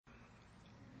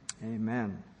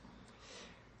Amen.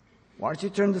 Why don't you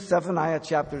turn to Zephaniah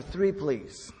chapter 3,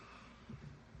 please?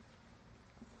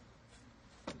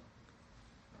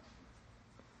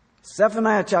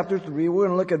 Zephaniah chapter 3, we're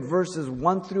going to look at verses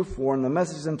 1 through 4, and the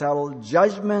message is entitled,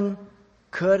 Judgment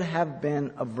Could Have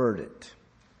Been Averted.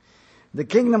 The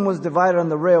kingdom was divided on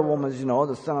the Rehoboam, as you know,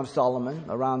 the son of Solomon,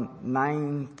 around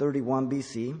 931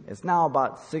 BC. It's now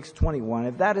about 621.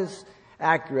 If that is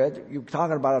accurate, you're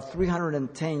talking about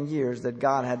 310 years that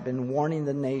God had been warning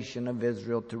the nation of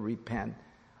Israel to repent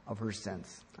of her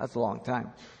sins. That's a long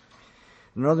time.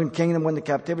 The northern kingdom went into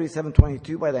captivity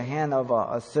 722 by the hand of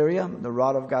Assyria, the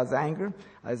rod of God's anger,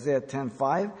 Isaiah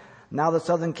 10:5. Now the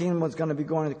southern kingdom was going to be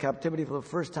going into captivity for the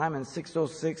first time in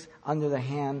 606 under the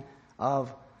hand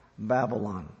of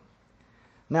Babylon.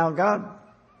 Now God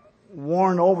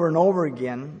warned over and over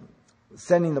again,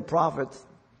 sending the prophets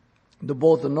to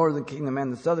both the northern kingdom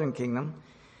and the southern kingdom,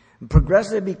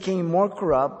 progressively became more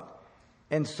corrupt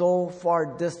and so far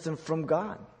distant from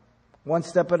God, one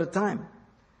step at a time.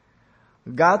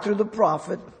 God, through the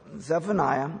prophet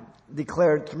Zephaniah,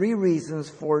 declared 3 reasons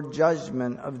for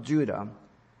judgment of Judah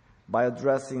by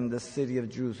addressing the city of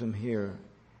Jerusalem here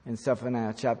in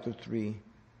Zephaniah chapter 3,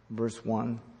 verse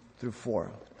 1 through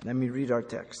 4. Let me read our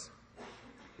text.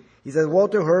 He says, Woe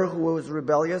to her who was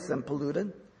rebellious and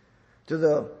polluted, to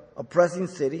the oppressing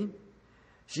city.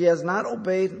 She has not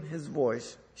obeyed his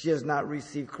voice. She has not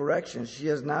received correction. She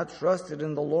has not trusted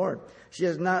in the Lord. She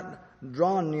has not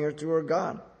drawn near to her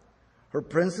God. Her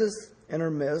princes in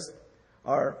her midst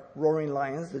are roaring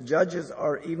lions. The judges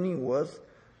are evening wolves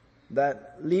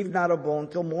that leave not a bone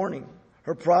till morning.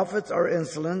 Her prophets are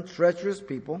insolent, treacherous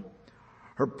people.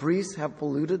 Her priests have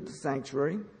polluted the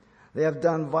sanctuary. They have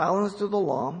done violence to the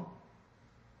law.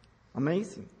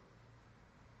 Amazing.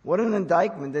 What an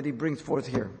indictment that he brings forth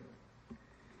here.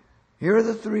 Here are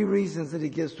the 3 reasons that he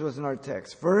gives to us in our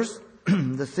text. First,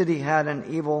 the city had an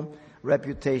evil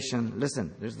reputation.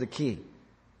 Listen, there's the key.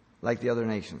 Like the other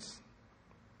nations.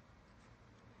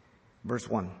 Verse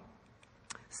 1.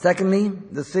 Secondly,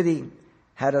 the city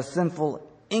had a sinful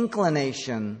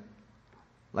inclination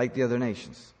like the other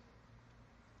nations.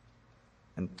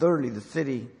 And thirdly, the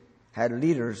city had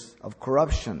leaders of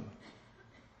corruption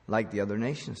like the other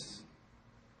nations.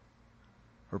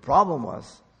 Her problem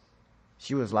was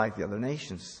she was like the other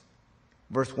nations.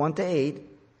 Verse 1 to 8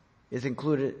 is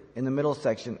included in the middle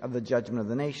section of the judgment of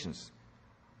the nations.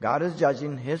 God is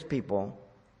judging his people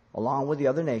along with the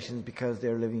other nations because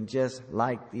they're living just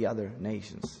like the other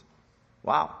nations.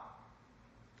 Wow.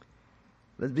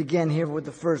 Let's begin here with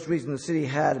the first reason. The city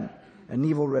had an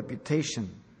evil reputation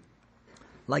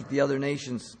like the other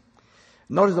nations.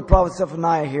 Notice the prophet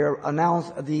Zephaniah here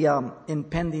announced the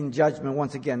impending judgment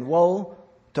once again. Woe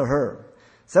to her.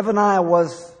 Zephaniah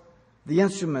was the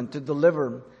instrument to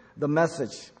deliver the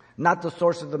message, not the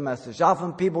source of the message.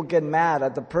 Often people get mad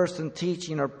at the person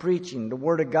teaching or preaching the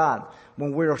Word of God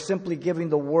when we're simply giving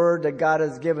the Word that God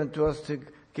has given to us to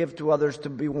give to others to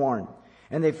be warned.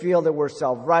 And they feel that we're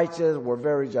self-righteous, we're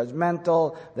very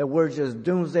judgmental, that we're just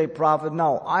doomsday prophet.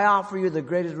 No, I offer you the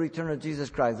greatest return of Jesus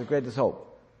Christ, the greatest hope.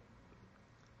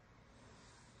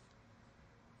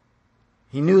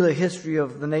 He knew the history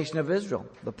of the nation of Israel,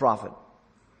 the prophet.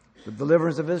 The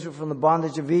deliverance of Israel from the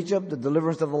bondage of Egypt, the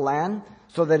deliverance of the land,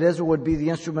 so that Israel would be the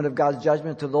instrument of God's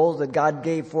judgment to those that God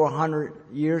gave 400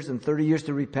 years and 30 years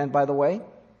to repent, by the way.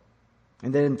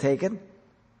 And they didn't take it.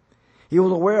 He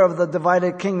was aware of the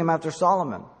divided kingdom after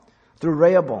Solomon through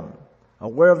Rehoboam.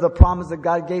 Aware of the promise that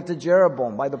God gave to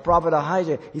Jeroboam by the prophet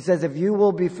Ahijah. He says, if you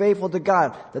will be faithful to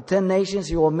God, the 10 nations,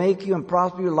 he will make you and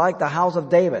prosper you like the house of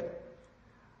David.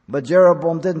 But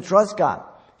Jeroboam didn't trust God.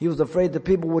 He was afraid the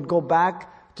people would go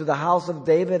back to the house of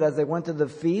David as they went to the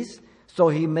feast. So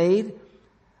he made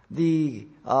the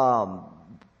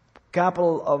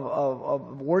capital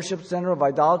of worship center of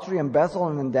idolatry in Bethel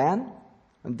and in Dan.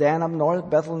 And Dan up north,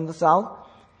 Bethel in the south.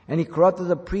 And he corrupted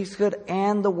the priesthood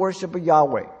and the worship of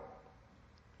Yahweh.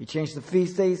 He changed the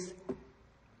feast days,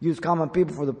 used common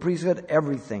people for the priesthood,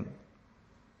 everything.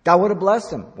 God would have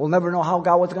blessed him. We'll never know how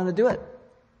God was going to do it.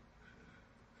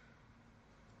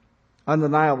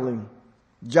 Undeniably,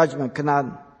 judgment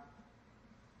cannot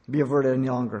be averted any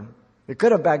longer. It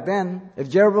could have back then. If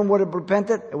Jeroboam would have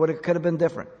repented, could have been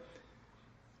different.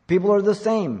 People are the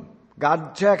same.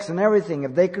 God checks and everything.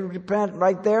 If they could repent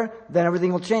right there, then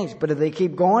everything will change. But if they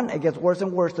keep going, it gets worse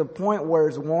and worse to the point where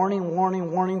it's warning,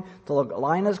 warning, warning till the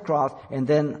line is crossed, and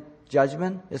then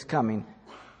judgment is coming.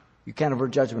 You can't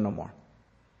avert judgment no more.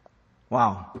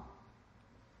 Wow.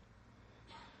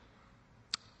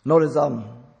 Notice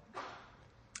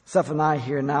Zephaniah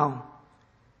here now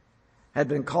had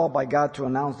been called by God to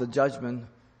announce the judgment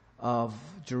of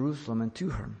Jerusalem and to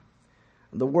her.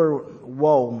 The word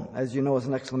woe, as you know, is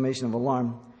an exclamation of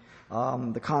alarm.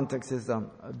 The context is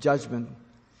judgment.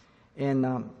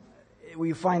 And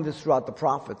we find this throughout the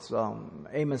prophets.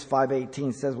 Amos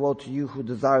 5:18 says, woe to you who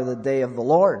desire the day of the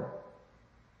Lord.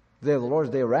 The day of the Lord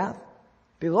is the day of wrath.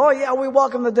 People, oh yeah, we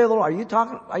welcome the day of the Lord.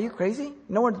 Are you crazy? You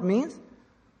know what it means?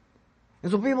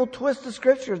 And so people twist the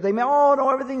scriptures. They may, oh no,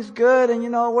 everything's good, and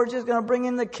we're just going to bring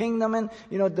in the kingdom and,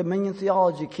 dominion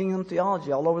theology, kingdom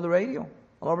theology all over the radio,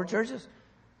 all over churches.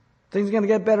 Things are going to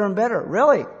get better and better.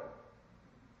 Really?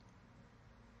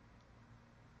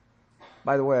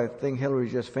 By the way, I think Hillary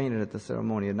just fainted at the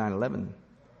ceremony of 9/11.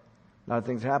 A lot of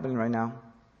things happening right now.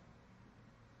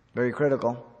 Very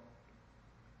critical.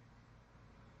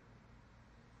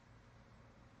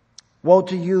 Woe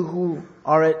to you who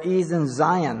are at ease in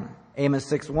Zion, Amos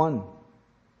 6:1.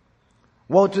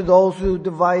 Woe to those who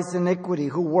devise iniquity,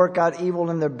 who work out evil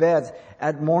in their beds.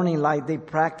 At morning light they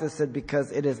practice it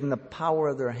because it is in the power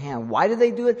of their hand. Why do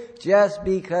they do it? Just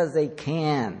because they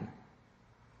can.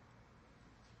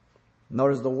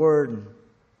 Notice the word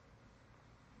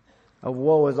of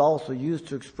woe is also used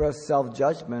to express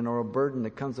self-judgment or a burden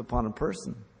that comes upon a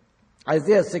person.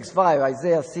 Isaiah 6:5,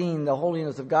 Isaiah seeing the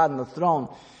holiness of God on the throne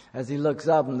as he looks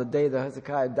up in the day that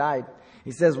Hezekiah died.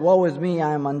 He says, woe is me,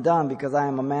 I am undone, because I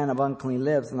am a man of unclean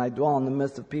lips, and I dwell in the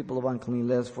midst of people of unclean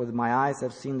lips, for my eyes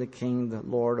have seen the King, the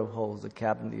Lord of hosts, the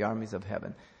captain of the armies of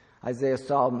heaven. Isaiah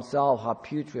saw himself, how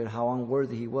putrid, how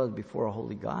unworthy he was before a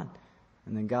holy God.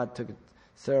 And then God took a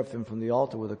seraphim from the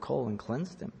altar with a coal and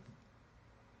cleansed him.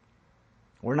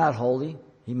 We're not holy.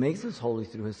 He makes us holy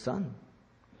through his Son.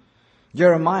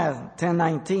 Jeremiah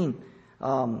 10:19,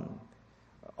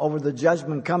 over the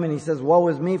judgment coming, he says, woe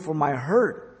is me for my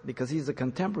hurt, because he's a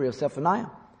contemporary of Zephaniah.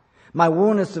 My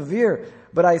wound is severe,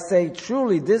 but I say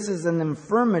truly this is an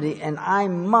infirmity and I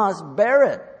must bear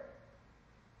it.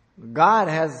 God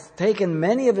has taken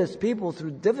many of his people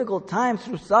through difficult times,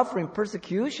 through suffering,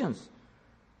 persecutions.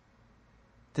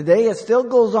 Today it still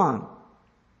goes on.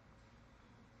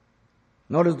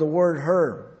 Notice the word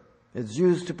her. It's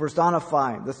used to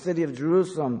personify the city of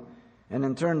Jerusalem and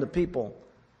in turn the people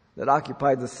that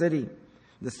occupied the city.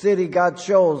 The city God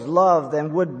chose, loved,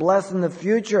 and would bless in the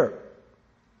future.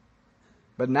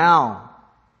 But now,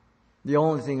 the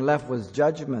only thing left was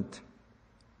judgment.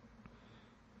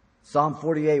 Psalm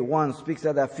 48:1 speaks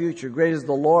of that future. Great is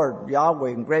the Lord,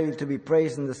 Yahweh, and greatly to be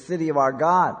praised in the city of our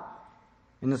God,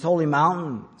 in his holy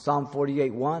mountain. Psalm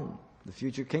 48:1, the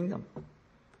future kingdom.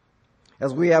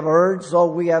 As we have heard, so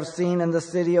we have seen in the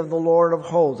city of the Lord of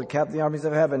hosts, the captain of the armies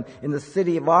of heaven, in the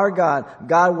city of our God,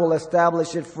 God will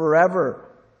establish it forever.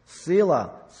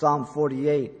 Selah, Psalm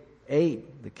 48:8,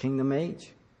 the kingdom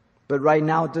age. But right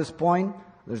now at this point,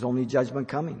 there's only judgment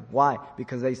coming. Why?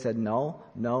 Because they said, no,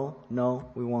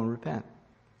 we won't repent.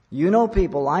 You know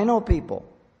people, I know people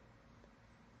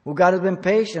who God has been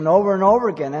patient over and over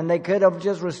again, and they could have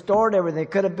just restored everything.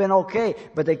 It could have been okay,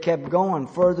 but they kept going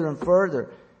further and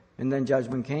further. And then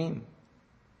judgment came.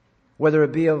 Whether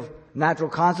it be of natural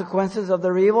consequences of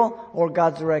their evil or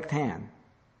God's direct hand.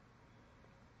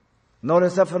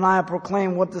 Notice Zephaniah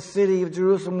proclaimed what the city of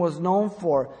Jerusalem was known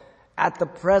for at the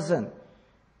present.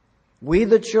 We,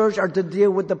 the church, are to deal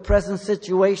with the present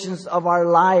situations of our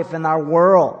life and our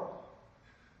world.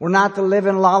 We're not to live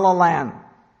in La La Land,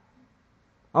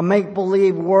 a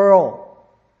make-believe world.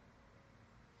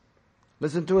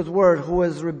 Listen to his word, who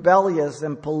is rebellious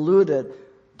and polluted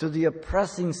to the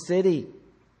oppressing city.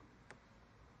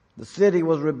 The city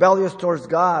was rebellious towards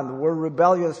God. The word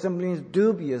rebellious simply means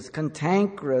dubious,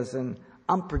 cantankerous, and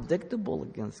unpredictable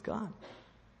against God.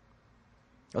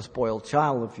 A spoiled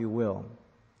child, if you will.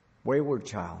 Wayward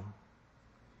child.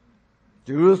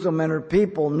 Jerusalem and her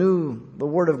people knew the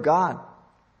word of God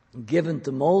given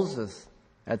to Moses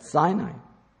at Sinai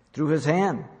through his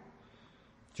hand.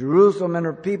 Jerusalem and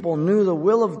her people knew the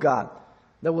will of God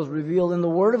that was revealed in the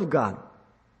word of God.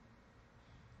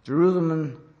 Jerusalem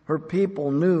and her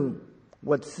people knew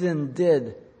what sin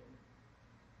did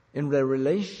in their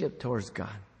relationship towards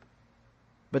God.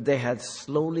 But they had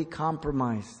slowly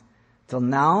compromised till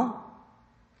now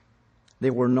they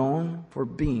were known for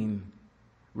being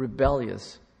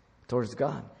rebellious towards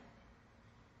God.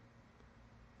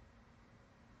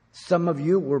 Some of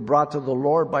you were brought to the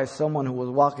Lord by someone who was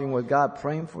walking with God,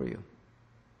 praying for you.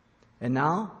 And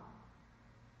now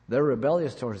they're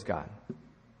rebellious towards God.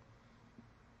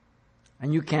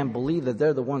 And you can't believe that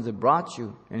they're the ones that brought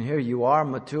you. And here you are,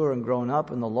 mature and grown up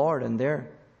in the Lord, and they're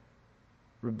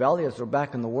rebellious or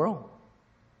back in the world.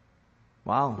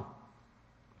 Wow.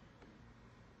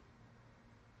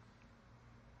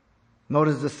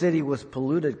 Notice the city was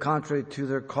polluted contrary to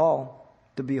their call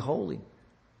to be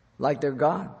like their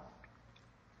God.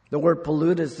 The word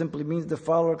polluted simply means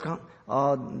defiled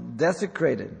or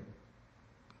desecrated.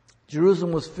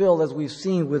 Jerusalem was filled, as we've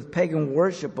seen, with pagan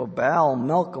worship of Baal,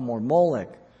 Milcom, or Molech,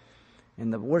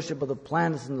 and the worship of the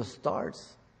planets and the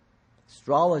stars.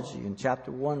 Astrology in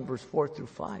chapter 1, verse 4 through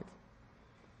 5.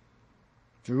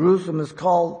 Jerusalem is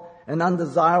called an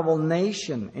undesirable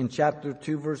nation in chapter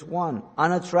 2, verse 1.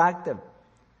 Unattractive.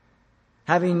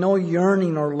 Having no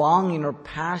yearning or longing or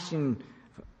passion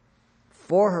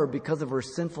for her because of her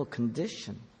sinful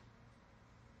condition.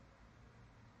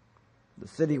 The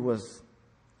city was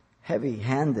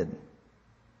heavy-handed,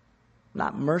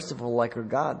 not merciful like her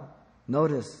God.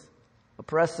 Notice,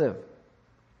 oppressive.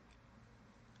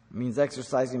 It means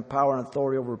exercising power and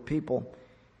authority over people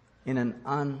in an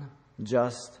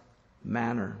unjust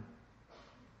manner.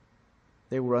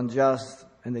 They were unjust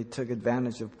and they took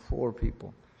advantage of poor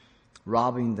people,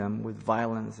 robbing them with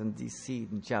violence and deceit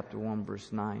in chapter 1,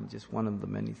 verse 9, just one of the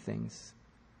many things.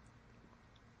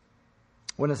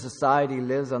 When a society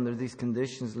lives under these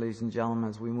conditions, ladies and gentlemen,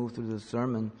 as we move through the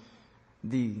sermon,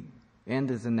 the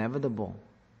end is inevitable.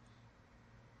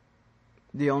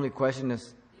 The only question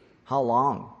is, how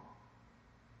long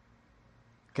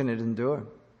can it endure?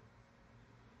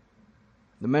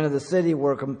 The men of the city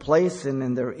were complacent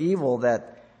in their evil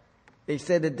that they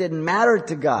said it didn't matter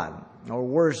to God, or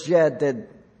worse yet, that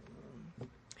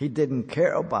He didn't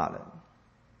care about it.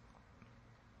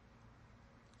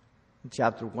 In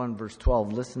chapter 1, verse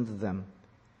 12, listen to them.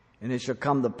 And it shall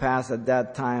come to pass at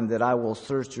that time that I will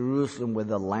search Jerusalem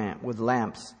with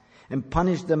lamps, and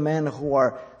punish the men who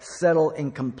are settled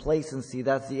in complacency.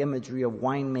 That's the imagery of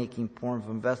winemaking, pouring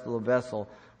from vessel to vessel,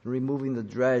 removing the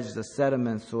dredge, the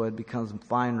sediment, so it becomes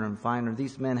finer and finer.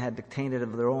 These men had tainted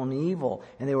of their own evil,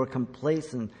 and they were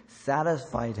complacent,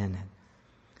 satisfied in it.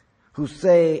 Who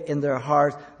say in their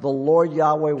hearts, the Lord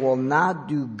Yahweh will not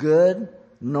do good,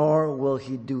 nor will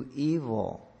He do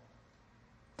evil.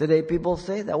 Today people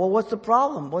say that. Well, what's the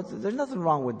problem? There's nothing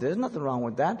wrong with this, nothing wrong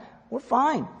with that. We're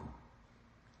fine.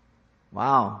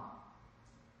 Wow.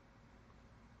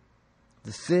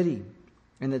 The city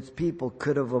and its people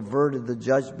could have averted the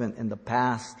judgment in the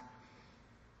past,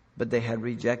 but they had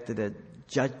rejected it.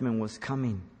 Judgment was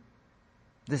coming.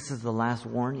 This is the last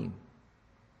warning,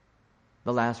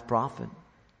 the last prophet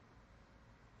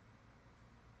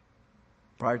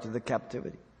prior to the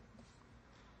captivity.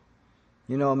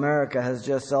 You know, America has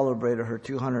just celebrated her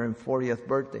 240th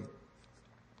birthday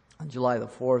on July the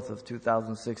 4th of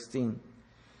 2016.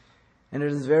 And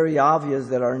it is very obvious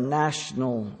that our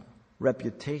national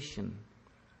reputation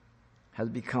has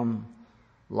become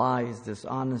lies,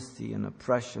 dishonesty, and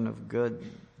oppression of good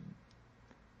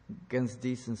against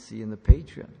decency and the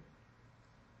patriot.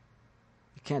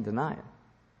 You can't deny it.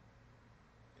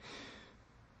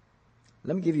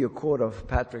 Let me give you a quote of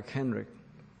Patrick Henry.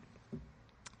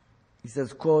 He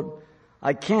says, quote,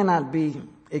 it cannot be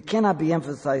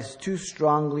emphasized too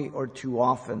strongly or too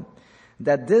often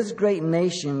that this great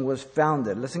nation was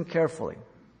founded, listen carefully,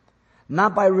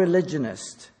 not by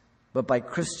religionists, but by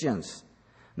Christians,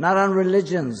 not on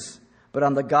religions, but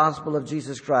on the gospel of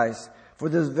Jesus Christ. For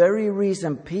this very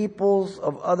reason, peoples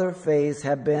of other faiths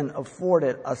have been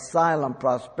afforded asylum,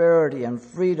 prosperity, and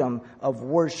freedom of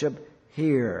worship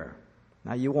here.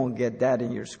 Now, you won't get that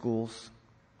in your schools.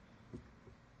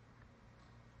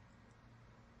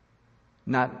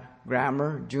 Not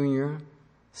grammar, junior,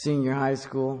 senior high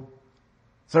school,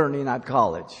 certainly not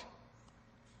college.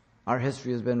 Our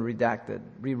history has been redacted,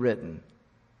 rewritten.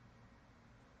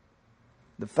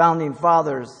 The founding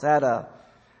fathers had a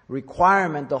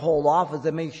requirement to hold office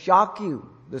that may shock you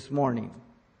this morning.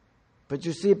 Put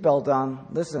your seatbelt on.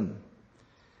 Listen.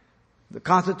 The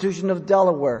Constitution of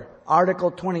Delaware,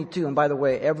 Article 22. And by the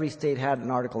way, every state had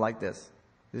an article like this.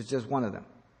 This is just one of them.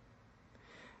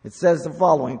 It says the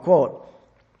following, quote,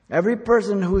 every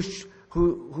person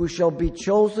who shall be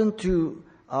chosen to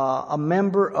a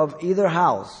member of either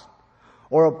house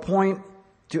or appoint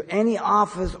to any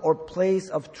office or place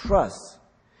of trust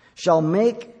shall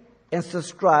make and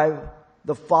subscribe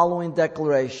the following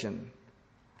declaration,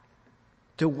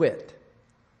 to wit,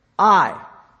 I,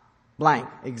 blank,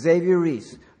 Xavier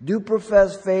Reese, do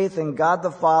profess faith in God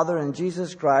the Father and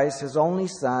Jesus Christ, His only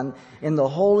Son, in the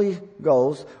Holy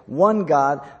Ghost, one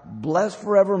God, blessed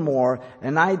forevermore,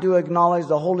 and I do acknowledge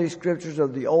the Holy Scriptures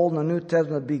of the Old and the New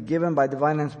Testament be given by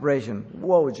divine inspiration.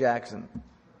 Whoa, Jackson.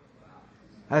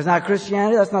 That's not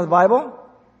Christianity, that's not the Bible.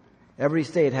 Every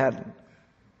state had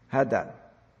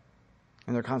that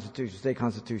in their constitution, state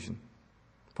constitution,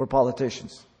 for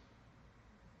politicians.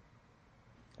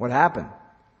 What happened?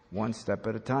 One step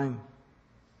at a time.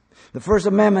 The First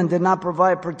Amendment did not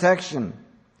provide protection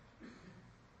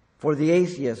for the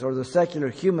atheist or the secular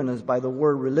humanist by the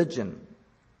word religion,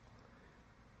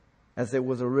 as it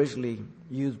was originally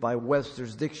used by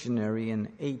Webster's dictionary in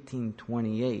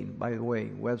 1828. By the way,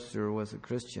 Webster was a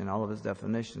Christian. All of his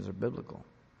definitions are biblical.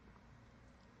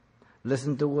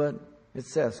 Listen to what it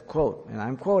says, quote, and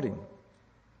I'm quoting,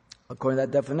 according to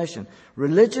that definition.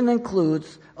 Religion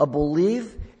includes a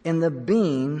belief in the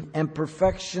being and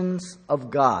perfections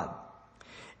of God,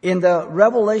 in the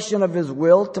revelation of His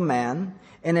will to man,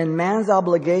 and in man's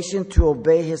obligation to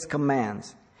obey His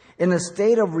commands, in a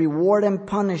state of reward and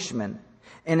punishment,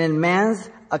 and in man's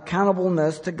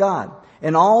accountableness to God,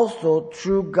 and also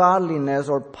true godliness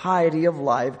or piety of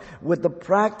life, with the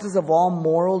practice of all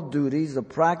moral duties, the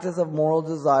practice of moral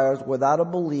desires, without a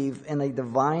belief in a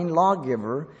divine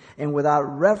lawgiver, and without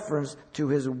reference to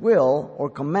His will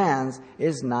or commands,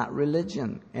 is not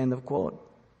religion. End of quote.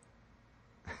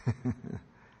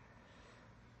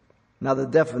 Now, the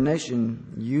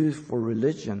definition used for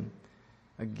religion,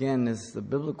 again, is the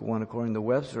biblical one according to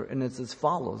Webster, and it's as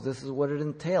follows. This is what it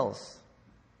entails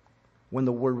when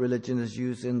the word religion is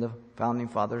used in the Founding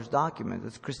Fathers' document.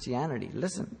 It's Christianity.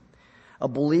 Listen. A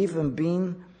belief in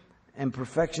being and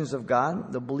perfections of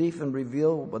God, the belief in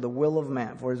reveal the will of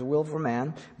man, for His will for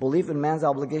man, belief in man's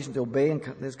obligation to obey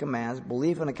His commands,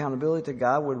 belief in accountability to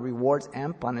God with rewards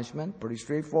and punishment, pretty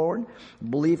straightforward,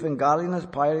 belief in godliness,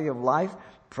 piety of life,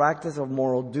 practice of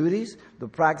moral duties, the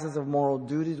practice of moral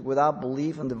duties without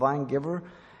belief in divine giver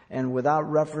and without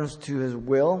reference to His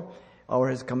will or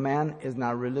His command is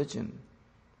not religion.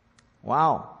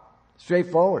 Wow.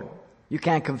 Straightforward. You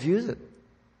can't confuse it.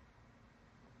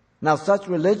 Now, such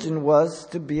religion was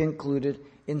to be included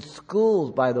in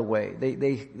schools, by the way.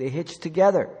 They hitched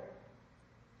together.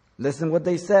 Listen what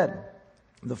they said.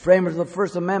 The framers of the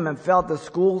First Amendment felt that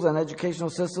schools and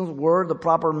educational systems were the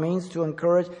proper means to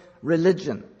encourage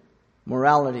religion,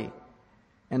 morality,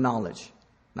 and knowledge.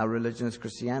 Now, religion is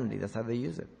Christianity. That's how they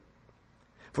use it.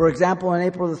 For example, on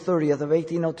April the 30th of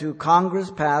 1802,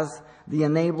 Congress passed the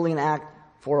Enabling Act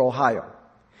for Ohio.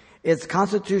 Its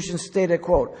constitution stated,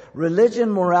 quote, religion,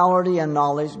 morality, and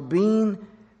knowledge being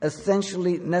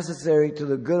essentially necessary to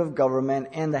the good of government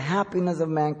and the happiness of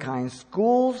mankind,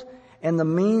 schools and the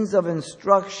means of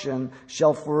instruction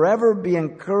shall forever be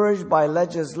encouraged by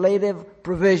legislative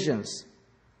provisions.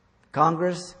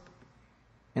 Congress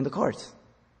and the courts.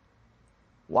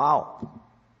 Wow.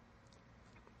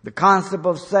 The concept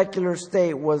of secular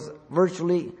state was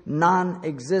virtually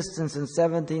non-existent in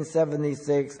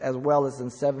 1776 as well as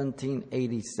in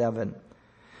 1787,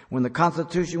 when the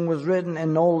Constitution was written,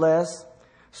 and no less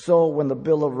so when the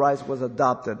Bill of Rights was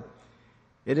adopted.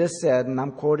 It is said, and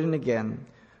I'm quoting again,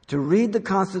 to read the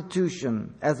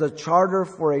Constitution as a charter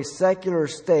for a secular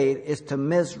state is to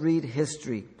misread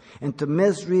history, and to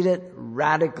misread it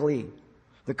radically.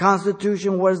 The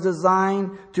Constitution was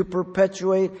designed to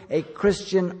perpetuate a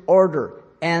Christian order.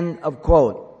 End of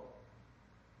quote.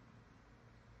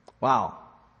 Wow.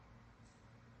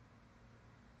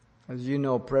 As you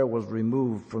know, prayer was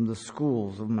removed from the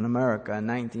schools of America in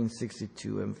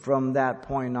 1962. And from that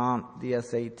point on, the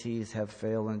SATs have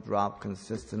failed and dropped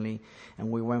consistently. And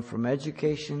we went from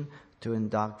education to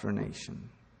indoctrination.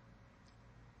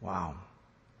 Wow.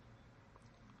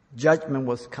 Judgment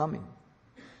was coming,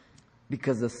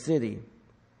 because the city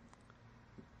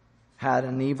had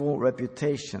an evil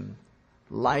reputation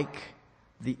like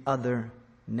the other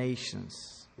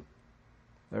nations.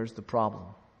 There's the problem.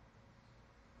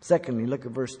 Secondly, look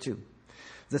at verse 2.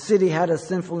 The city had a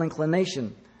sinful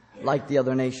inclination like the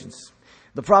other nations.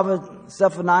 The prophet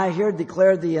Zephaniah here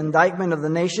declared the indictment of the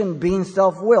nation being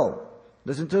self-willed.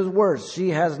 Listen to his words. She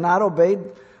has not obeyed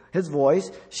his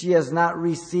voice. She has not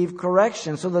received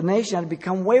correction. So the nation had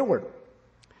become wayward.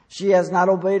 She has not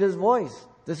obeyed his voice.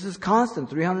 This is constant,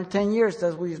 310 years,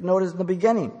 as we noticed in the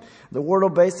beginning. The word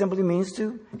obey simply means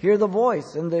to hear the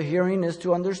voice, and the hearing is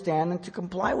to understand and to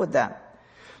comply with that.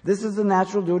 This is the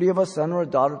natural duty of a son or a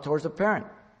daughter towards a parent.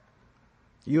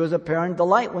 You as a parent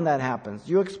delight when that happens.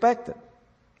 You expect it.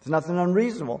 It's nothing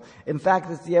unreasonable. In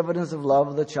fact, it's the evidence of love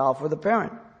of the child for the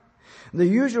parent. The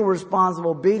usual response of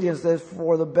obedience is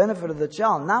for the benefit of the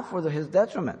child, not for his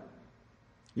detriment.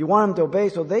 You want him to obey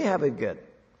so they have it good.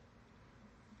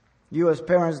 You as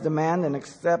parents demand and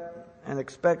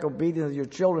expect obedience of your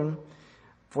children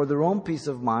for their own peace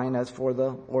of mind as for the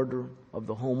order of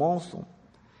the home also.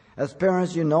 As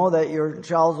parents, you know that your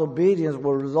child's obedience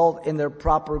will result in their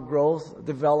proper growth,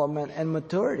 development, and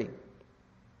maturity.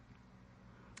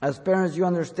 As parents, you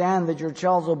understand that your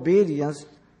child's obedience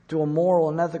to a moral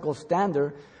and ethical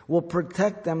standard will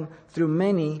protect them through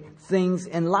many things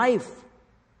in life.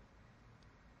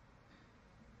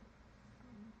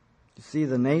 You see,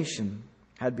 the nation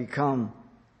had become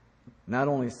not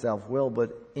only self-willed,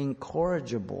 but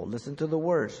incorrigible. Listen to the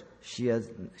words. She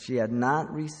had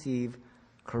not received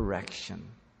correction.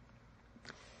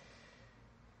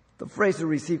 The phrase to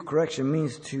receive correction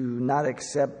means to not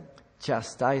accept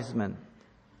chastisement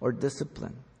or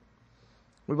discipline.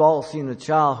 We've all seen a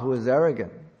child who is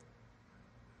arrogant.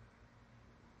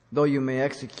 Though you may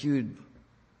execute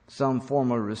some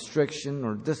form of restriction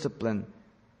or discipline,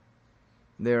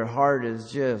 their heart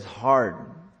is just hard.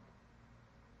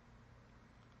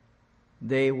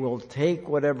 They will take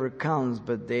whatever comes,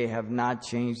 but they have not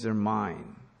changed their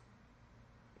mind.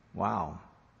 Wow.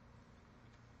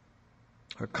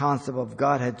 Her concept of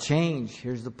God had changed.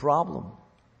 Here's the problem.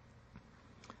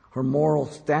 Her moral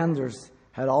standards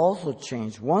had also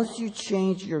changed. Once you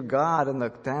change your God and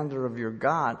the standard of your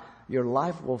God, your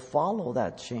life will follow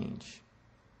that change.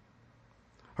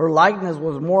 Her likeness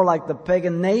was more like the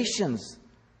pagan nations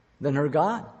than her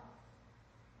God.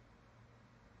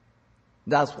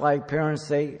 That's why parents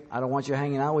say, I don't want you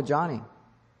hanging out with Johnny.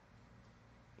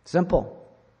 Simple.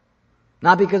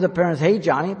 Not because the parents hate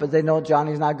Johnny, but they know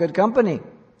Johnny's not good company.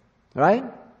 Right?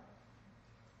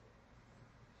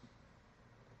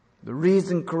 The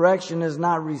reason correction is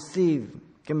not received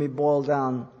can be boiled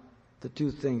down to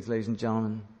two things, ladies and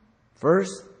gentlemen.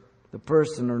 First, the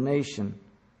person or nation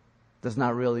does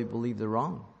not really believe they're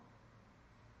wrong.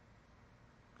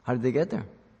 How did they get there?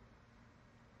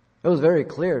 It was very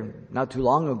clear not too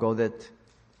long ago that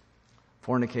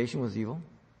fornication was evil,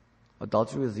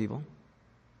 adultery was evil,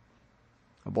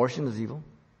 abortion is evil.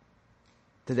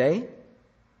 Today,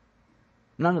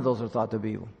 none of those are thought to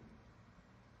be evil,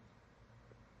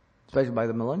 especially by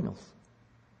the millennials.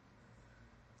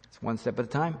 It's one step at a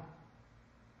time.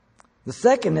 The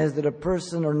second is that a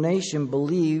person or nation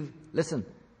believe, listen,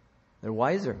 they're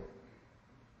wiser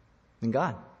than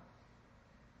God.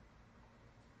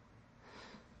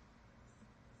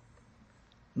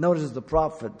 Notice the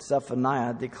prophet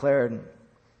Zephaniah declared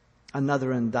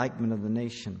another indictment of the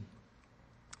nation,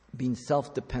 being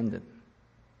self-dependent.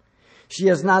 She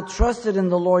has not trusted in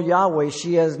the Lord Yahweh.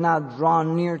 She has not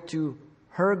drawn near to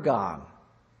her God.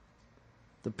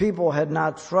 The people had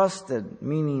not trusted,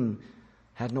 meaning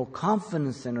had no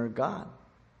confidence in her God.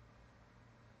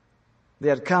 They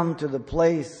had come to the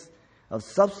place of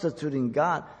substituting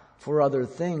God for other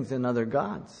things and other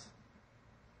gods.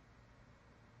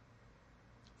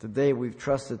 Today we've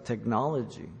trusted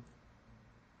technology,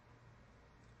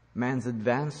 man's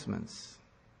advancements.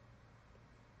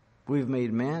 We've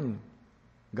made man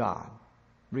God.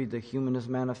 Read the Humanist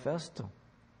Manifesto.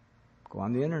 Go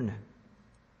on the internet.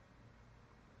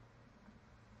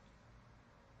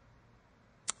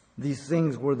 These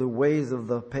things were the ways of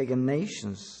the pagan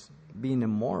nations, being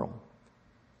immoral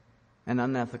and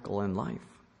unethical in life.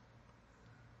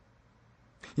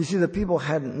 You see, the people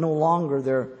had no longer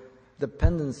their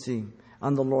dependency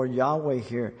on the Lord Yahweh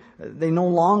here. They no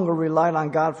longer relied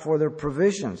on God for their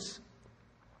provisions,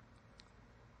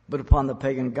 but upon the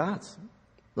pagan gods,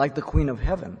 like the Queen of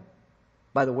Heaven.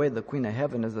 By the way, the Queen of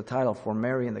Heaven is the title for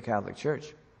Mary in the Catholic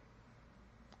Church.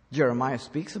 Jeremiah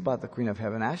speaks about the Queen of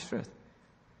Heaven, Ashtoreth.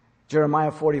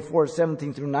 Jeremiah 44,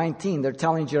 17 through 19. They're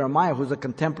telling Jeremiah, who's a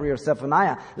contemporary of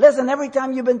Zephaniah, listen, every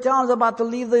time you've been telling us about to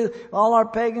leave all our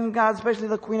pagan gods, especially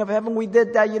the Queen of Heaven, we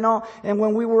did that, and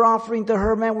when we were offering to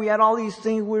her, man, we had all these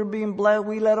things, we were being blessed,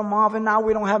 we let them off, and now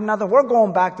we don't have nothing. We're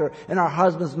going back there, and our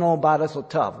husbands know about us, so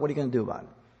tough. What are you going to do about it?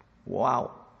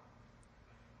 Wow.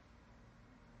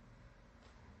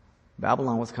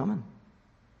 Babylon was coming.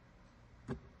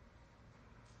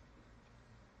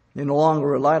 They no longer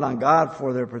relied on God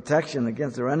for their protection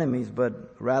against their enemies,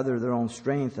 but rather their own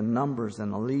strength and numbers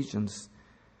and allegiance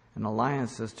and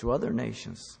alliances to other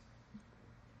nations.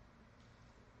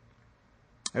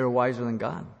 They were wiser than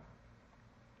God.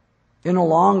 They no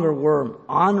longer were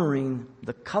honoring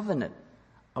the covenant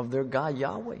of their God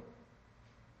Yahweh.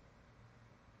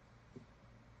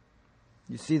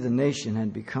 You see, the nation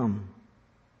had become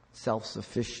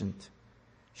self-sufficient.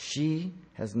 She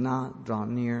has not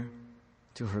drawn near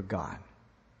to her God.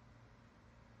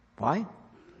 Why?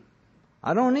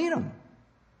 I don't need him.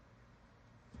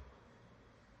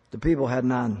 The people had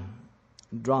not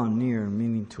drawn near,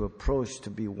 meaning to approach, to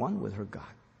be one with her God.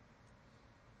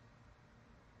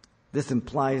 This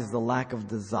implies the lack of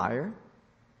desire,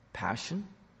 passion.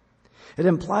 It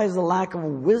implies the lack of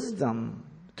wisdom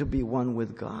to be one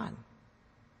with God.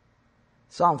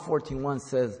 Psalm 14:1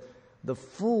 says, the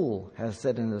fool has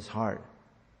said in his heart,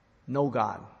 no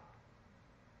God.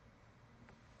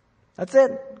 That's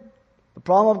it. The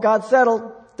problem of God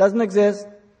settled. Doesn't exist.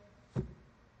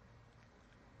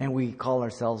 And we call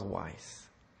ourselves wise.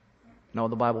 No,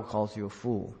 the Bible calls you a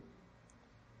fool.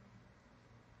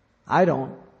 I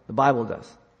don't. The Bible does.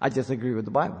 I just agree with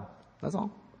the Bible. That's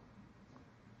all.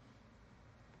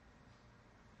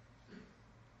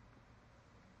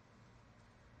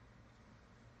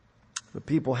 The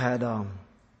people had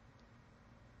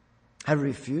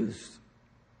refused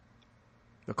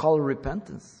the call of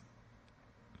repentance.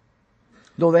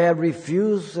 Though they had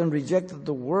refused and rejected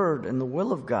the word and the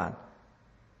will of God,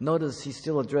 notice he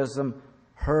still addressed them,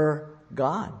 her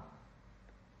God.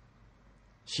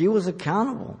 She was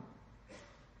accountable.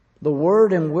 The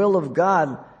word and will of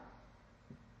God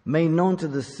made known to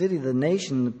the city, the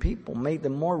nation, the people, made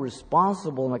them more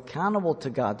responsible and accountable to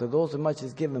God. To those who much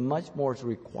is given, much more is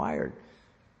required.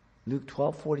 Luke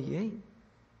 12:48.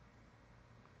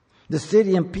 The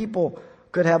city and people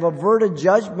could have averted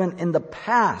judgment in the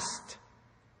past.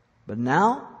 But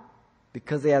now,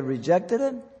 because they had rejected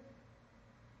it,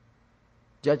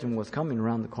 judgment was coming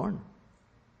around the corner.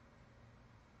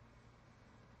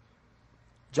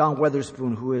 John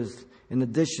Weatherspoon, who is, in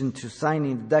addition to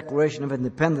signing the Declaration of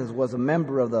Independence, was a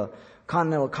member of the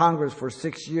Continental Congress for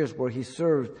 6 years, where he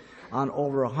served on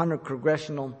over 100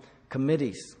 congressional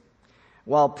committees.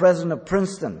 While president of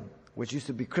Princeton, which used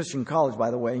to be Christian College,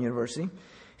 by the way, university,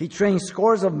 he trained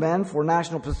scores of men for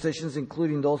national positions,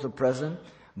 including those of president,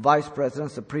 vice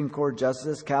president, Supreme Court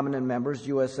justices, cabinet members,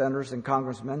 U.S. senators, and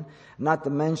congressmen, not to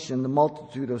mention the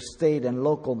multitude of state and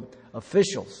local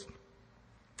officials.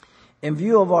 In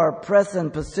view of our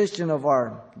present position of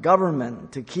our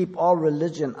government to keep all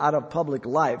religion out of public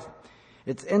life,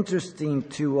 it's interesting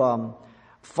to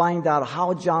find out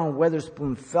how John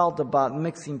Weatherspoon felt about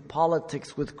mixing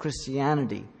politics with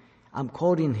Christianity. I'm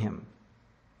quoting him.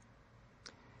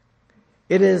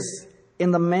 It is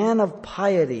in the man of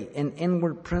piety and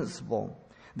inward principle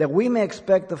that we may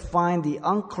expect to find the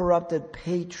uncorrupted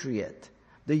patriot,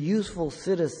 the useful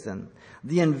citizen,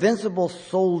 the invincible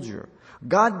soldier.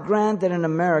 God granted in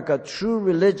America true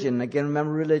religion. Again,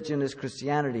 remember, religion is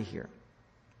Christianity here.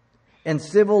 And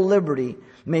civil liberty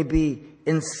may be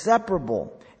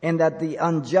inseparable, and that the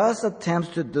unjust attempts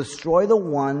to destroy the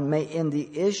one may in the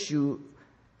issue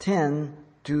tend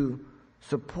to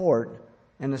support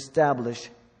and establish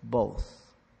both.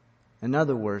 In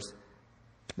other words,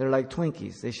 they're like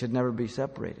Twinkies. They should never be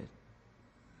separated.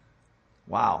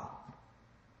 Wow.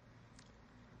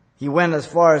 He went as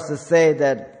far as to say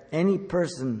that any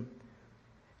person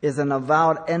is an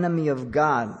avowed enemy of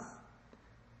God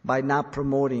by not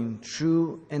promoting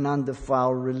true and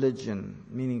undefiled religion,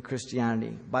 meaning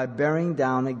Christianity, by bearing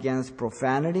down against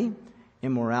profanity,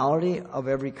 immorality of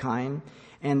every kind,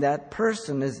 and that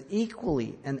person is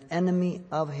equally an enemy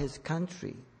of his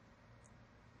country.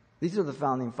 These are the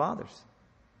founding fathers.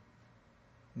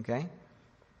 Okay?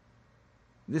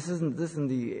 This isn't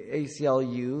the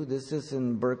ACLU. This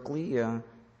isn't Berkeley.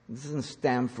 This isn't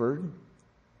Stanford.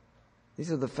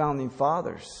 These are the founding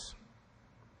fathers.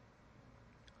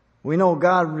 We know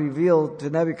God revealed to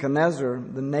Nebuchadnezzar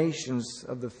the nations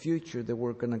of the future that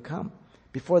were going to come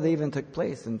before they even took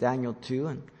place in Daniel 2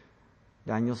 and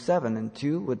Daniel 7 and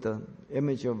 2 with the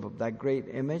image of that great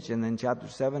image, and then chapter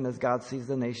 7 as God sees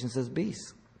the nations as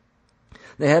beasts.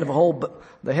 The head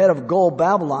of gold,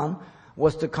 Babylon,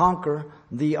 was to conquer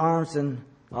the arms and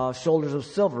shoulders of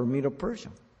silver, Medo-Persia.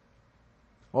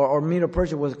 Or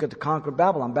Medo-Persia was good to conquer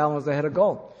Babylon. Babylon was the head of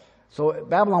gold. So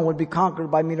Babylon would be conquered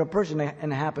by Medo-Persia,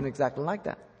 and it happened exactly like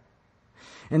that.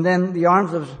 And then the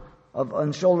arms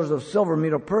and shoulders of silver,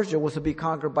 Medo-Persia, was to be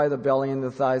conquered by the belly and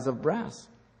the thighs of brass.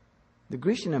 The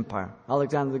Grecian Empire,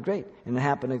 Alexander the Great. And it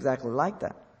happened exactly like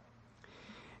that.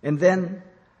 And then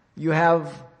you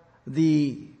have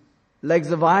the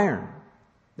legs of iron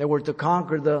that were to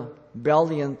conquer the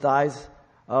belly and thighs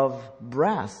of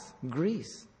brass,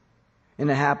 Greece.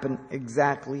 And it happened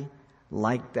exactly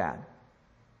like that.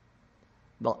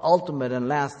 The ultimate and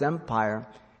last empire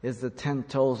is the 10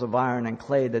 toes of iron and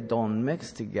clay that don't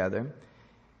mix together,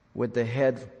 with the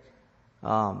head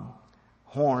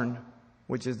horn,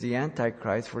 which is the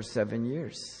Antichrist, for 7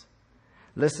 years.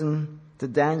 Listen to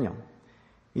Daniel.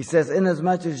 He says,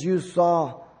 inasmuch as you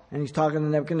saw, and he's talking to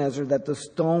Nebuchadnezzar, that the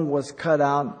stone was cut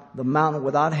out, the mountain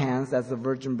without hands, that's the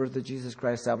virgin birth of Jesus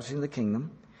Christ establishing the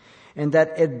kingdom, and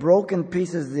that it broke in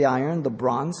pieces the iron, the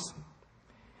bronze,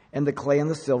 and the clay and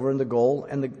the silver and the gold,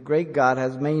 and the great God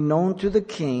has made known to the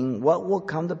king what will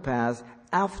come to pass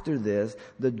after this.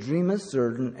 The dream is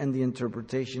certain and the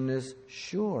interpretation is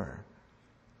sure.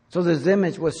 So this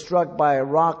image was struck by a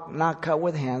rock not cut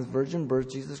with hands, virgin birth,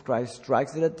 Jesus Christ,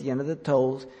 strikes it at the end of the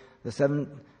toes, the 7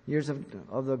 years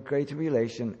of the Great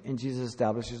Tribulation, and Jesus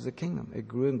establishes the kingdom. It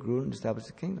grew and grew and established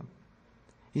the kingdom.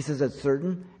 He says it's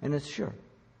certain and it's sure.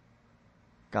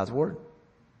 God's Word.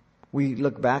 We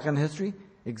look back on history,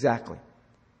 exactly.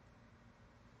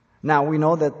 Now we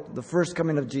know that the first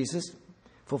coming of Jesus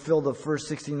fulfilled the first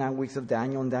 69 weeks of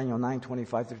Daniel in Daniel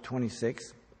 9:25 through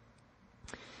 26.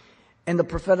 And the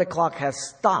prophetic clock has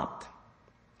stopped.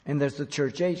 And there's the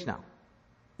church age now.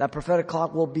 That prophetic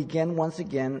clock will begin once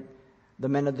again. The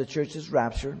men of the church is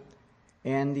raptured.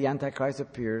 And the Antichrist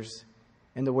appears.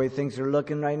 And the way things are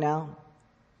looking right now,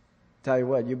 tell you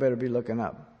what, you better be looking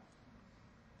up.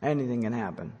 Anything can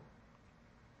happen.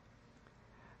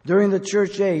 During the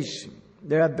church age,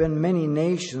 there have been many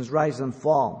nations rise and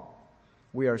fall.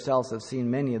 We ourselves have seen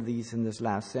many of these in this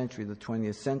last century, the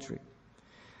 20th century.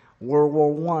 World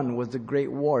War I was the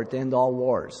great war to end all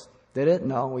wars. Did it?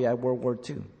 No, we had World War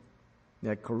II. We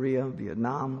had Korea,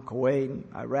 Vietnam, Kuwait,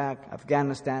 Iraq,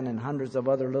 Afghanistan, and hundreds of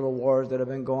other little wars that have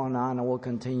been going on and will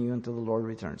continue until the Lord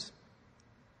returns.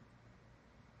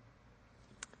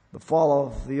 The fall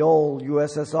of the old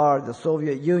USSR, the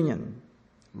Soviet Union,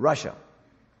 Russia.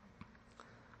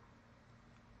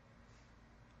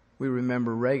 We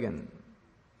remember Reagan,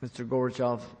 Mr.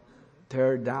 Gorbachev,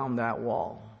 tear down that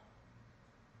wall.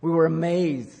 We were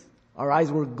amazed. Our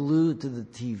eyes were glued to the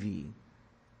TV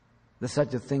that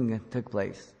such a thing took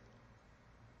place.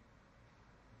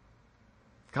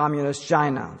 Communist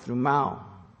China through Mao,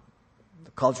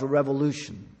 the Cultural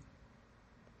Revolution,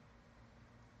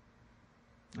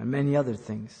 and many other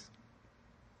things.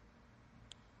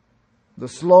 The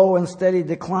slow and steady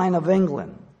decline of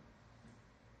England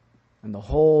and the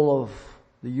whole of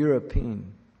the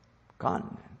European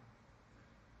continent.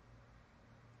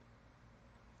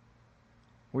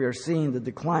 We are seeing the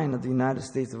decline of the United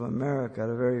States of America at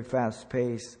a very fast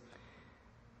pace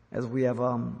as we have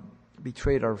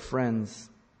betrayed our friends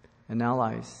and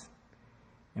allies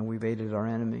and we've aided our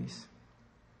enemies.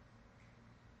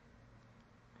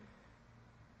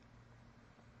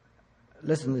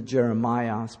 Listen to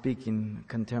Jeremiah speaking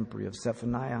contemporary of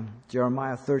Zephaniah.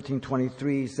 Jeremiah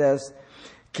 13:23 says,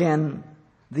 "Can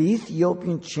the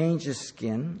Ethiopian change his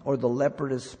skin or the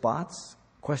leopard his spots?"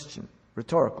 Question.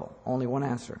 Rhetorical. Only one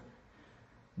answer.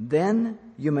 "Then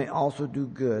you may also do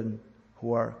good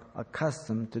who are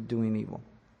accustomed to doing evil."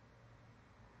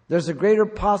 There's a greater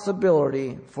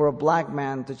possibility for a black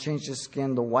man to change his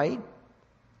skin to white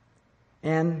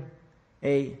and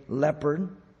a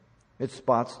leopard its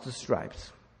spots to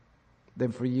stripes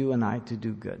than for you and I to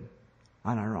do good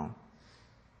on our own.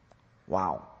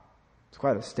 Wow. It's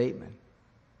quite a statement.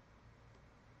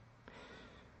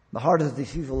 The heart is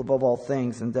deceitful above all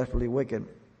things and desperately wicked.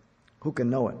 Who can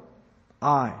know it?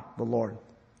 I, the Lord,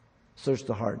 search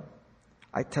the heart.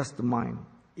 I test the mind,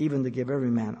 even to give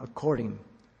every man according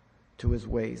to his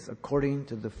ways, according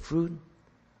to the fruit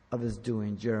of his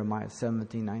doing. Jeremiah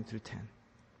 17:9 through 10.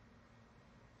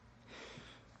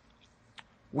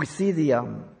 We see the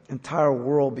entire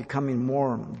world becoming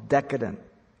more decadent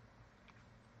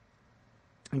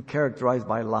and characterized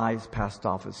by lies passed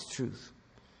off as truth.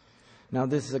 Now,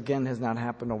 this again has not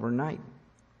happened overnight.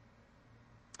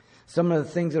 Some of the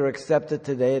things that are accepted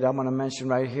today that I'm going to mention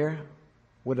right here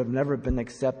would have never been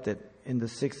accepted in the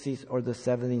 60s or the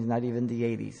 70s, not even the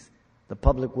 80s. The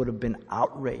public would have been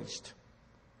outraged.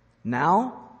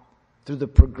 Now, through the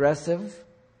progressive,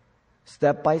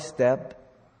 step by step,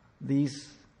 these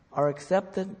are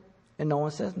accepted and no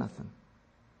one says nothing.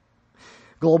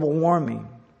 Global warming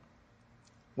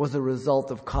was a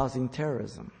result of causing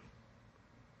terrorism.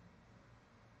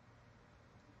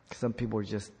 Some people were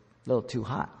just a little too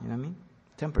hot, you know what I mean?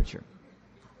 Temperature.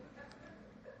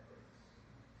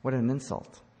 What an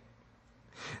insult.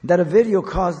 That a video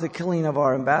caused the killing of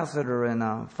our ambassador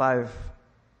and 5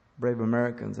 brave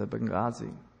Americans at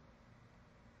Benghazi.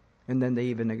 And then they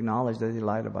even acknowledged that they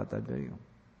lied about that video.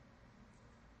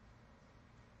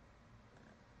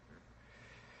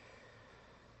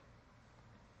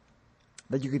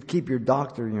 That you could keep your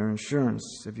doctor and your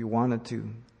insurance if you wanted to.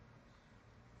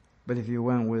 But if you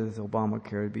went with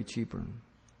Obamacare, it'd be cheaper.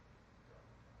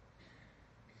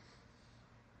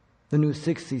 The new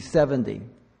 60, 70.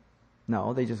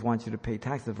 No, they just want you to pay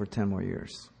taxes for 10 more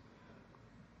years.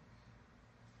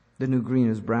 The new green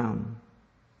is brown.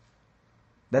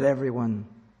 That everyone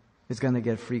is going to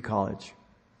get free college.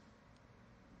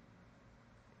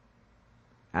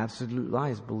 Absolute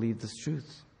lies believe this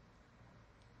truth.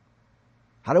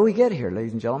 How do we get here,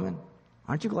 ladies and gentlemen?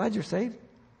 Aren't you glad you're saved?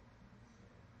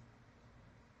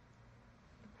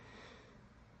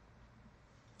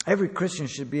 Every Christian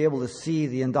should be able to see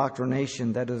the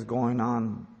indoctrination that is going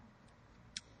on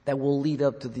that will lead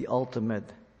up to the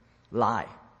ultimate lie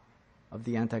of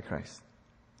the Antichrist.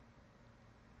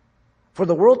 For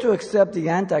the world to accept the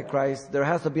Antichrist, there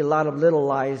has to be a lot of little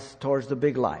lies towards the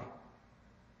big lie.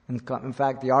 In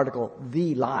fact, the article,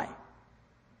 the lie.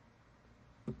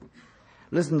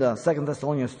 Listen to 2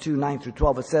 Thessalonians 2, 9 through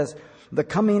 12. It says, the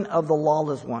coming of the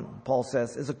lawless one, Paul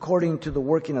says, is according to the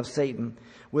working of Satan,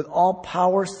 with all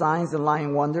power, signs, and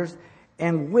lying wonders,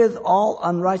 and with all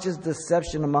unrighteous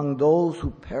deception among those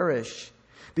who perish,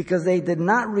 because they did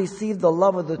not receive the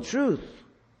love of the truth,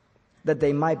 that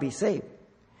they might be saved.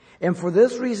 And for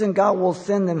this reason, God will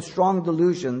send them strong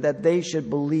delusion, that they should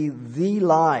believe the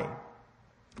lie,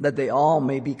 that they all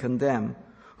may be condemned,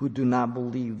 who do not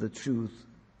believe the truth,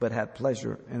 but have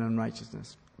pleasure in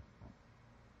unrighteousness.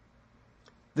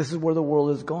 This is where the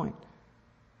world is going.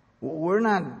 We're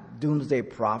not doomsday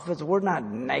prophets. We're not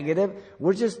negative.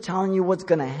 We're just telling you what's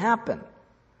going to happen.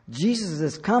 Jesus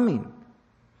is coming.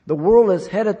 The world is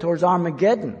headed towards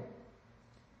Armageddon.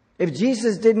 If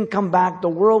Jesus didn't come back, the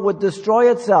world would destroy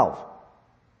itself.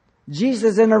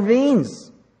 Jesus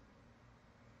intervenes.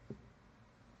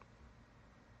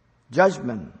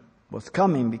 Judgment was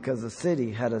coming because the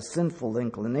city had a sinful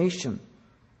inclination,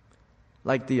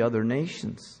 like the other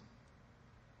nations.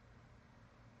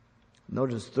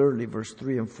 Notice thirdly, verse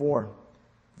 3 and 4.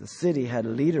 The city had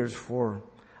leaders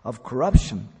of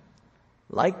corruption,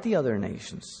 like the other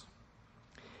nations.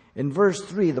 In verse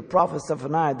 3, the prophet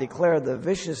Zephaniah declared the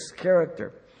vicious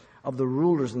character of the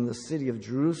rulers in the city of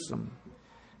Jerusalem.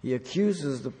 He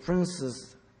accuses the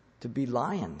princes to be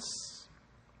lions.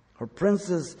 Her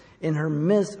princes in her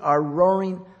midst are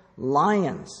roaring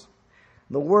lions.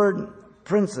 The word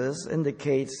princes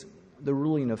indicates the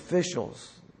ruling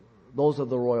officials, those of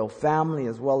the royal family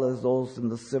as well as those in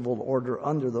the civil order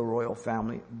under the royal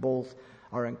family. Both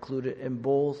are included and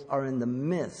both are in the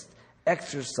midst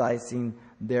exercising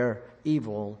their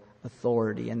evil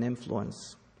authority and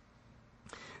influence.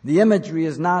 The imagery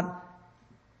is not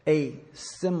a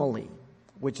simile,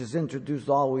 which is introduced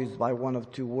always by one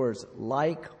of two words,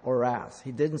 like or as.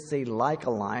 He didn't say like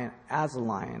a lion, as a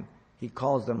lion. He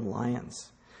calls them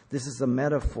lions. This is a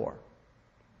metaphor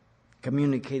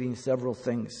communicating several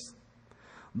things.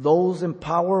 Those in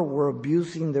power were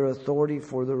abusing their authority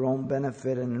for their own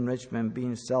benefit and enrichment,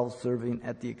 being self-serving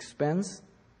at the expense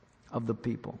of the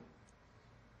people.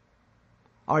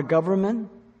 Our government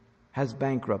has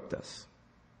bankrupted us,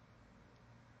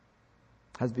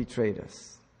 has betrayed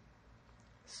us.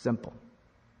 Simple.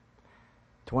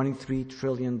 $23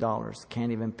 trillion,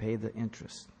 can't even pay the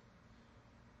interest.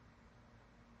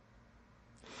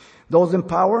 Those in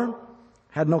power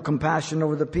had no compassion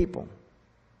over the people,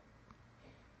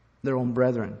 their own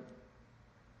brethren.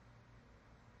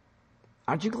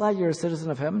 Aren't you glad you're a citizen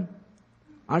of heaven?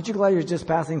 Aren't you glad you're just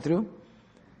passing through?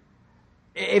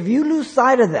 If you lose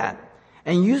sight of that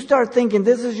and you start thinking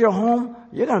this is your home,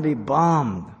 you're going to be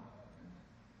bummed.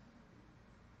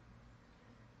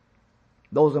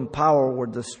 Those in power were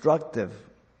destructive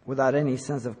without any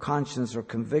sense of conscience or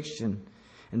conviction.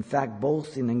 In fact,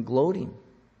 boasting and gloating,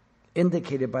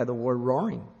 indicated by the word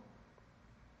roaring.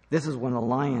 This is when a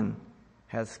lion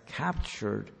has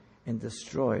captured and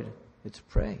destroyed its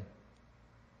prey.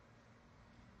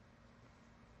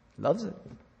 Loves it.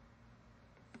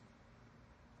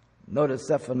 Notice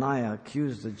Zephaniah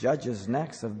accused the judges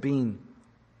next of being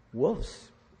wolves.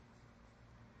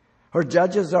 Her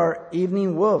judges are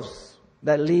evening wolves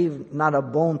that leave not a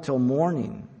bone till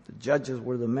morning. The judges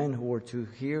were the men who were to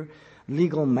hear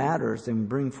legal matters and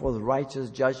bring forth righteous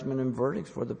judgment and verdicts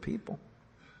for the people.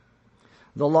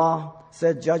 The law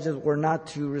said judges were not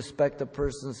to respect a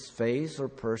person's face or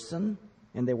person,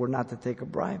 and they were not to take a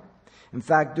bribe. In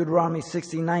fact, Deuteronomy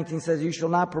 16:19 says, "You shall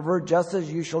not pervert justice,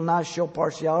 you shall not show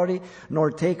partiality,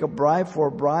 nor take a bribe, for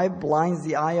a bribe blinds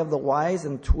the eye of the wise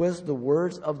and twists the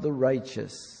words of the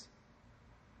righteous."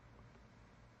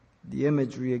 The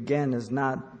imagery, again, is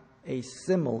not a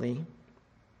simile,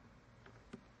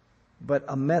 but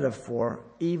a metaphor,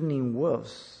 evening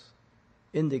wolves,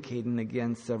 indicating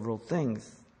again several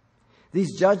things.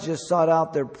 These judges sought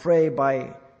out their prey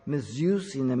by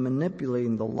misusing and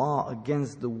manipulating the law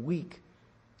against the weak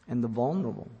and the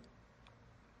vulnerable.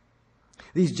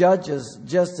 These judges,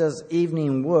 just as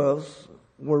evening wolves,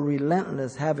 were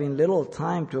relentless, having little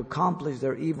time to accomplish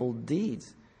their evil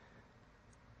deeds.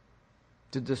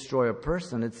 To destroy a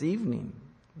person, it's evening,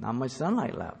 not much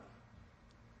sunlight left.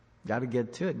 Got to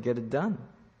get to it, get it done.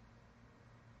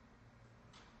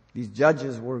 These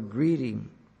judges were greedy,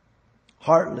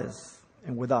 heartless,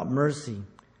 and without mercy,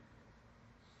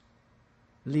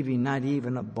 leaving not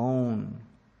even a bone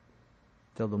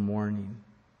till the morning.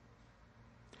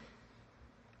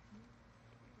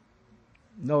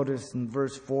 Notice in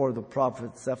verse 4, the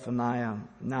prophet Zephaniah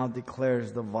now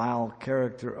declares the vile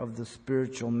character of the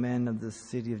spiritual men of the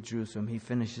city of Jerusalem. He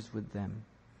finishes with them.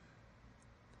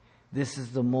 This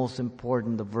is the most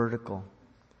important, the vertical.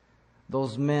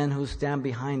 Those men who stand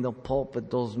behind the pulpit,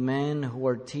 those men who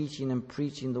are teaching and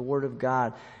preaching the Word of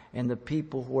God, and the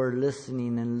people who are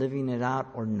listening and living it out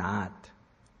or not.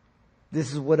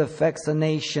 This is what affects a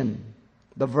nation,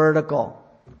 the vertical.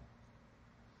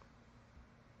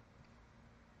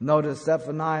 Notice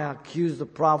Zephaniah accused the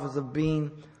prophets of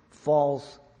being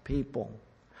false people.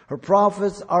 Her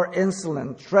prophets are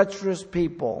insolent, treacherous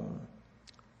people.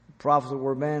 The prophets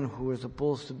were men who were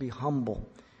supposed to be humble,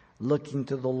 looking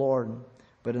to the Lord,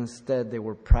 but instead they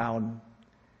were proud.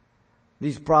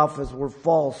 These prophets were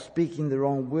false, speaking their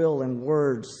own will and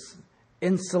words.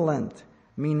 Insolent,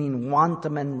 meaning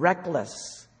wanton and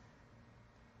reckless.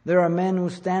 There are men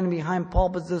who stand behind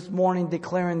pulpits this morning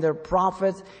declaring they're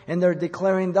prophets, and they're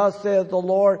declaring, "Thus saith the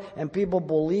Lord," and people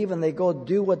believe and they go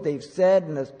do what they've said,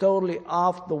 and it's totally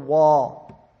off the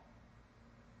wall.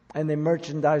 And they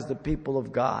merchandise the people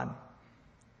of God.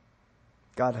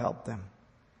 God help them.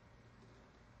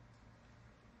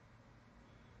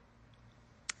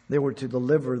 They were to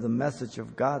deliver the message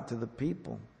of God to the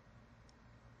people.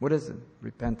 What is it?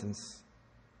 Repentance.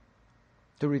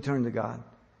 To return to God.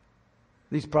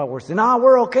 These prophets were saying, "No,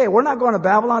 we're okay. We're not going to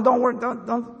Babylon.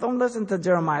 Don't listen to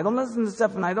Jeremiah. Don't listen to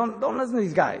Zephaniah. Don't listen to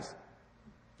these guys."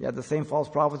 You had the same false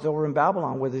prophets over in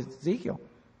Babylon with Ezekiel.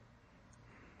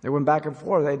 They went back and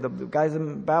forth. The guys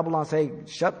in Babylon say,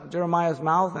 "Shut Jeremiah's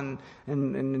mouth," and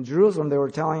in Jerusalem they were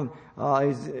telling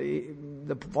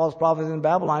the false prophets in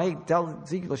Babylon, "Hey, tell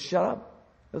Ezekiel to shut up."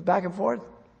 It was back and forth.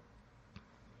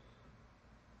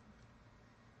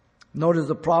 Notice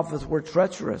the prophets were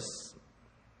treacherous,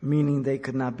 meaning they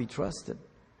could not be trusted.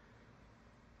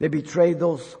 They betrayed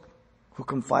those who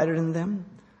confided in them.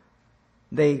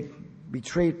 They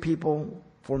betrayed people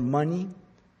for money,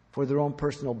 for their own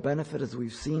personal benefit, as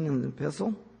we've seen in the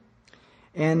epistle.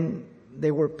 And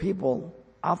they were people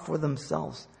out for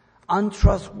themselves,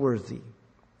 untrustworthy,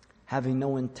 having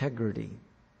no integrity.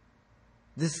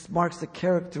 This marks the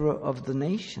character of the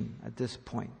nation at this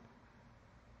point.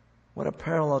 What a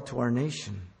parallel to our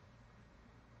nation.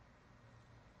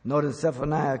 Notice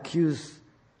Zephaniah accused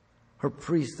her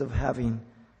priests of having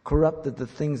corrupted the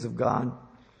things of God.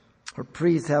 Her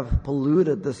priests have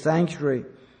polluted the sanctuary.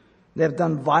 They have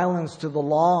done violence to the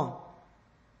law.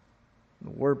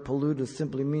 The word polluted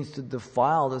simply means to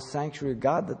defile the sanctuary of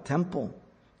God, the temple,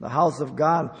 the house of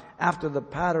God, after the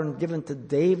pattern given to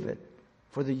David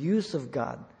for the use of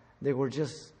God. They were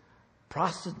just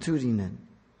prostituting it.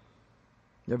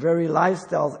 Their very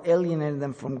lifestyles alienated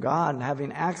them from God,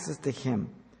 having access to Him.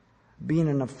 Being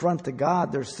an affront to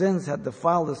God, their sins had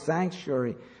defiled the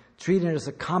sanctuary, treating it as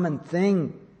a common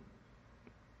thing.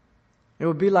 It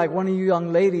would be like one of you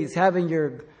young ladies having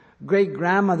your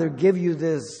great-grandmother give you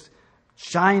this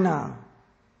china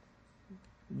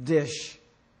dish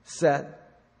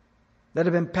set that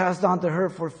had been passed on to her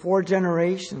for 4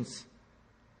 generations.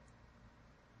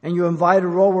 And you invite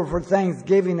her over for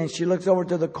Thanksgiving, and she looks over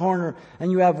to the corner,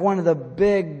 and you have one of the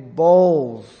big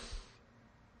bowls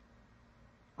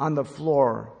on the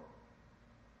floor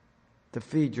to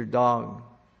feed your dog.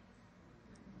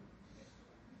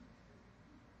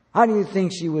 How do you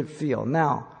think she would feel?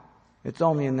 Now, it's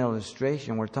only an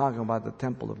illustration. We're talking about the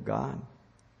temple of God.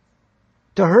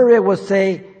 To her, it would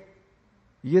say,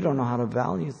 "You don't know how to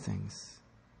value things.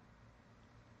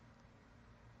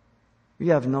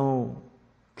 You have no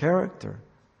character,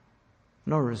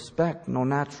 no respect, no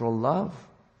natural love."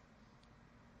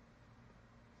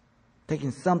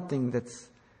 Taking something that's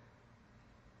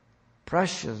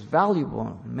precious,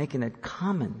 valuable, and making it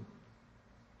common.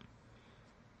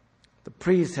 The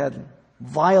priests had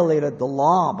violated the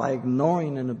law by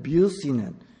ignoring and abusing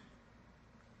it.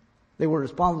 They were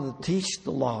responsible to teach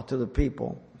the law to the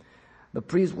people. The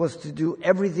priest was to do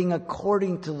everything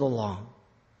according to the law.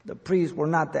 The priests were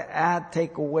not to add,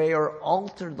 take away, or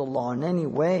alter the law in any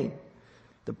way.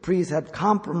 The priests had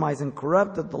compromised and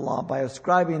corrupted the law by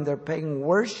ascribing their pagan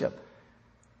worship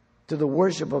to the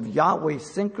worship of Yahweh,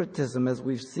 syncretism, as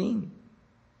we've seen.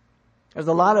 There's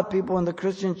a lot of people in the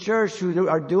Christian church who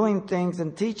are doing things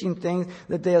and teaching things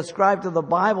that they ascribe to the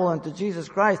Bible and to Jesus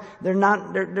Christ. They're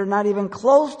not even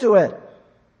close to it.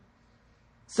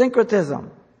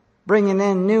 Syncretism, bringing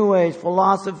in New Age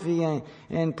philosophy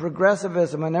and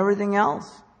progressivism and everything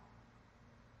else.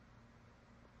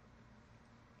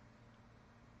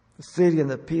 The city and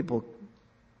the people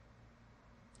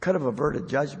could have averted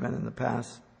judgment in the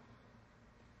past,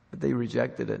 but they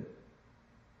rejected it.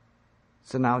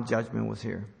 So now judgment was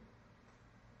here.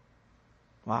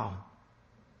 Wow.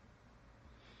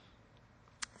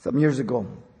 Some years ago,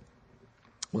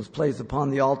 was placed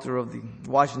upon the altar of the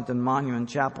Washington Monument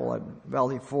Chapel at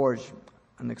Valley Forge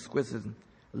an exquisite,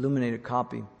 illuminated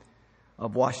copy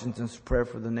of Washington's prayer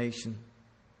for the nation.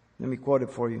 Let me quote it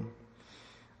for you.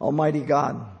 Almighty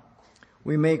God,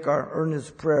 we make our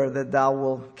earnest prayer that thou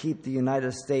will keep the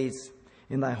United States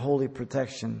in thy holy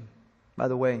protection. By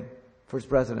the way, first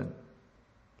president.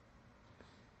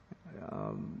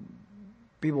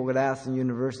 People would ask in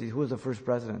universities, who was the first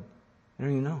president? I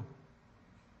don't even know.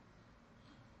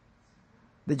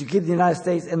 That you keep the United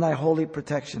States in thy holy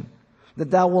protection. That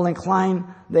thou will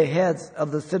incline the heads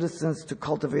of the citizens to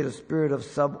cultivate a spirit of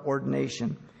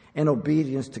subordination and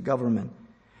obedience to government,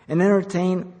 and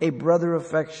entertain a brother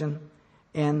affection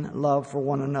and love for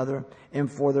one another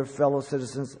and for their fellow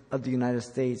citizens of the United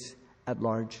States at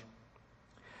large.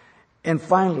 And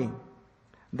finally,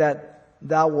 that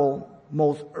thou will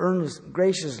most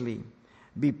graciously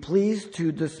be pleased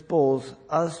to dispose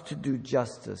us to do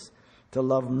justice, to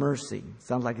love mercy.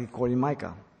 Sounds like he's quoting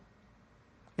Micah.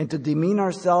 And to demean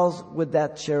ourselves with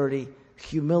that charity,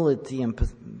 humility, and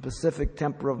pacific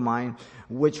temper of mind,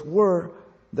 which were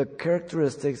the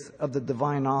characteristics of the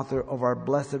divine author of our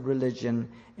blessed religion,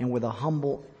 and with a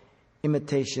humble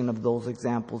imitation of those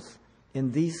examples.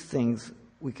 In these things,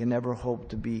 we can never hope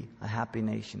to be a happy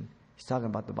nation. He's talking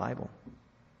about the Bible.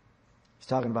 He's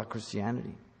talking about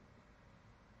Christianity.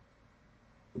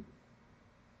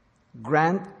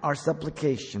 Grant our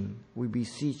supplication, we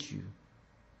beseech you,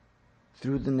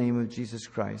 through the name of Jesus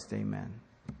Christ. Amen.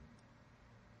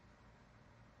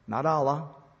 Not Allah,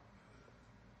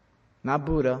 not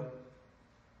Buddha,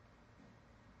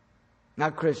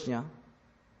 not Krishna,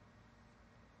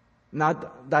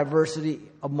 not diversity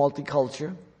of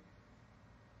multicultural.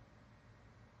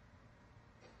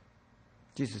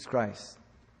 Jesus Christ.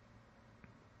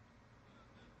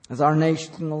 As our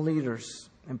national leaders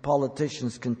and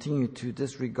politicians continue to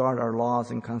disregard our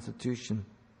laws and Constitution,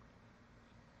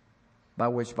 by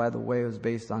which, by the way, was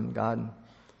based on God,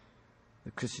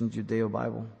 the Christian Judeo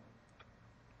Bible,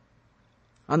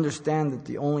 understand that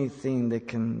the only thing that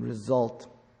can result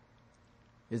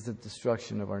is the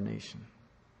destruction of our nation.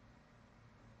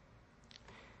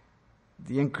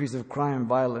 The increase of crime,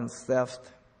 violence,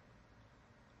 theft,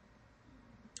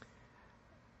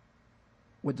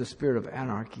 with the spirit of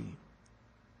anarchy,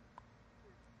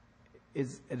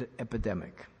 is an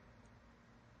epidemic.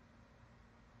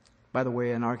 By the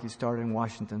way, anarchy started in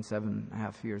Washington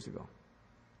 7.5 years ago,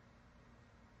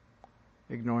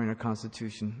 ignoring our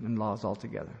Constitution and laws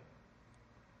altogether.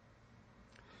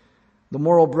 The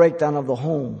moral breakdown of the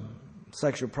home,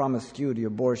 sexual promiscuity,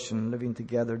 abortion, living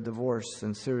together, divorce,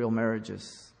 and serial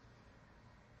marriages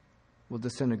will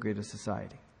disintegrate a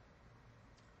society.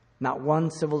 Not one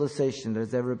civilization that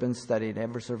has ever been studied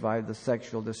ever survived the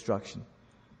sexual destruction.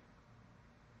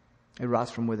 It rots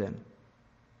from within.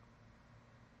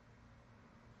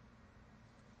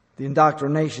 The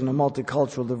indoctrination of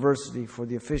multicultural diversity for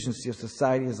the efficiency of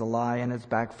society is a lie, and it's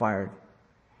backfired.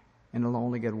 And it'll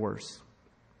only get worse.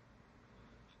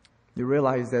 You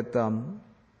realize that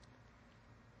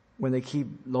when they keep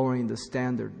lowering the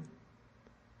standard,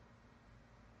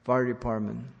 fire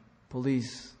department,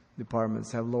 police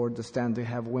departments have lowered the standard to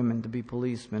have women to be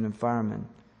policemen and firemen.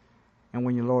 And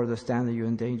when you lower the standard, you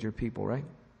endanger people, right?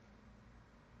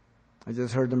 I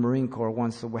just heard the Marine Corps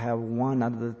wants to have 1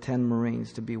 out of the 10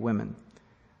 Marines to be women.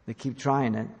 They keep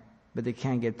trying it, but they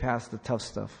can't get past the tough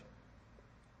stuff.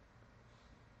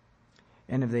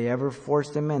 And if they ever force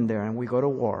them in there and we go to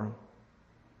war,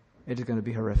 it is going to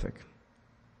be horrific.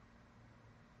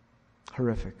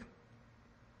 Horrific.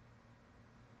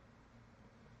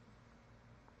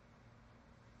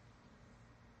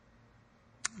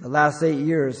 The last 8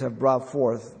 years have brought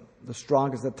forth the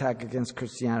strongest attack against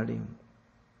Christianity,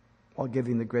 while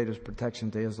giving the greatest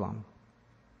protection to Islam.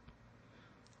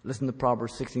 Listen to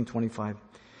Proverbs 16:25.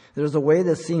 There is a way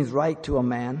that seems right to a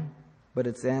man, but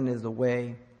its end is the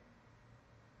way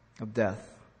of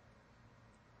death.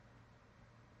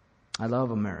 I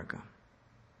love America.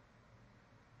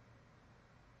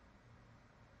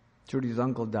 Trudy's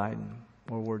uncle died in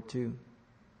World War II.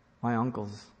 My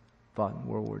uncles fought in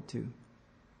World War II.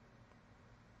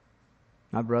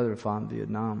 My brother fought in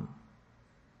Vietnam.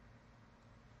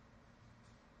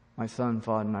 My son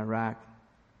fought in Iraq.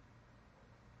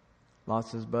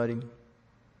 Lost his buddy.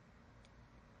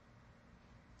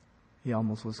 He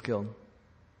almost was killed.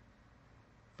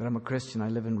 But I'm a Christian. I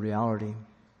live in reality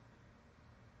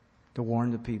to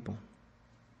warn the people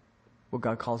what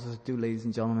God calls us to do, ladies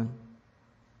and gentlemen.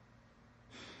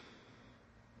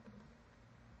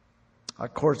 Our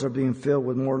courts are being filled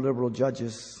with more liberal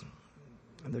judges,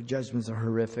 and their judgments are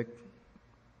horrific.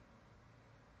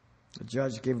 The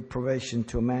judge gave probation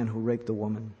to a man who raped a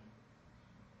woman.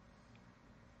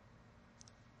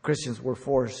 Christians were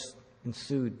forced and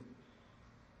sued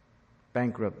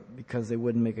bankrupt because they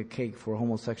wouldn't make a cake for a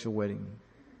homosexual wedding.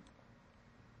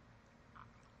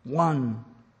 One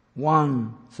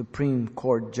Supreme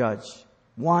Court judge,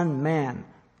 one man,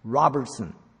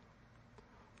 Robertson,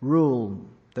 ruled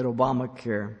that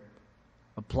Obamacare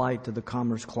applied to the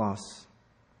Commerce Clause,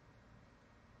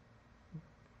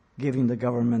 giving the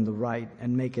government the right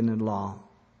and making it law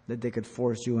that they could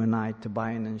force you and I to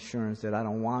buy an insurance that I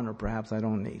don't want or perhaps I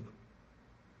don't need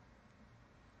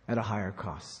at a higher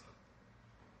cost.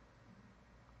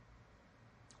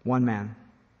 One man.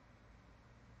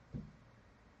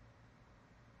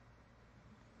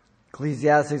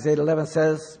 Ecclesiastes 8:11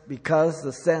 says, because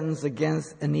the sentence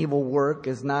against an evil work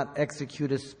is not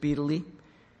executed speedily,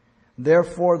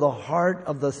 therefore the heart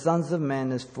of the sons of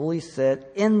men is fully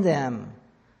set in them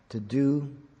to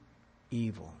do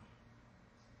evil.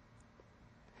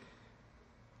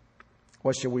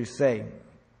 What should we say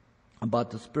about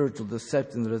the spiritual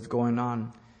deception that is going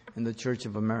on in the Church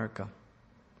of America?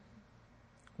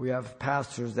 We have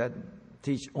pastors that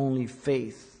teach only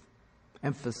faith,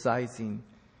 emphasizing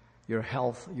your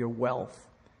health, your wealth,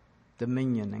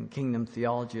 dominion, and kingdom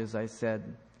theology, as I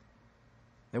said,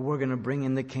 that we're going to bring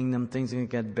in the kingdom, things are going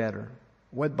to get better.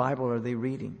 What Bible are they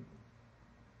reading?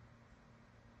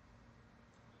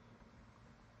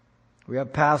 We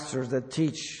have pastors that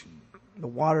teach the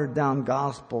watered-down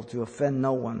gospel to offend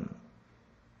no one,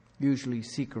 usually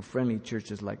seeker-friendly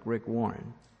churches like Rick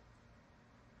Warren.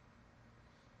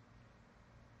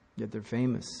 Yet they're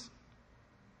famous.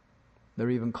 They're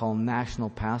even called national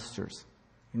pastors.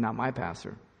 You're not my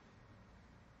pastor.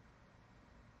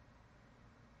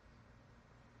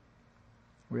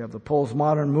 We have the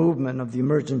postmodern movement of the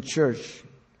emergent church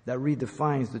that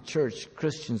redefines the church,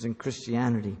 Christians, and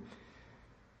Christianity.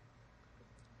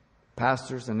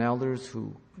 Pastors and elders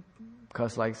who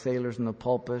cuss like sailors in the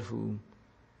pulpit, who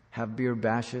have beer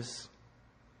bashes,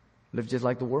 live just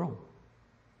like the world.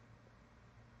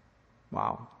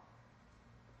 Wow.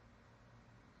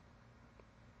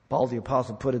 Paul the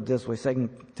Apostle put it this way, 2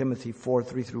 Timothy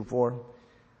 4:3-4. For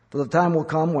the time will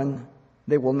come when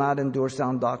they will not endure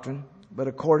sound doctrine, but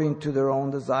according to their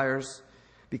own desires,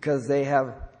 because they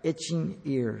have itching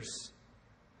ears.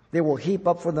 They will heap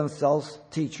up for themselves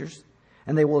teachers,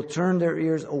 and they will turn their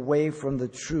ears away from the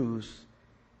truth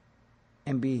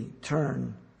and be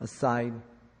turned aside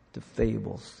to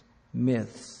fables,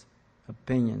 myths,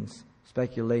 opinions,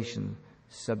 speculation,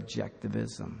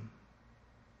 subjectivism,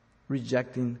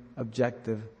 rejecting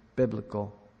objective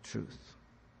biblical truth.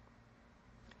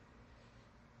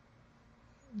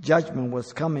 Judgment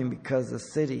was coming because the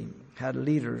city had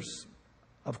leaders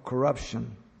of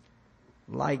corruption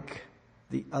like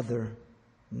the other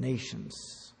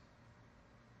nations.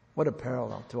 What a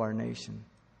parallel to our nation.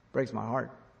 Breaks my heart.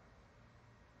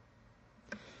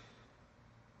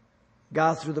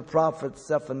 God, through the prophet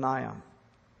Zephaniah,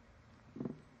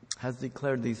 has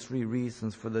declared these three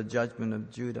reasons for the judgment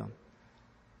of Judah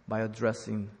by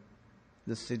addressing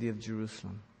the city of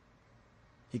Jerusalem.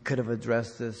 He could have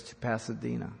addressed this to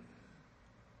Pasadena,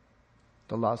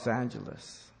 to Los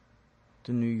Angeles,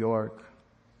 to New York,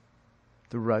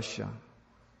 to Russia,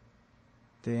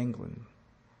 to England,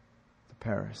 to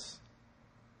Paris,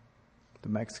 to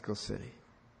Mexico City.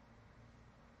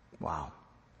 Wow.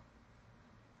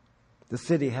 The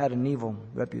city had an evil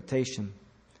reputation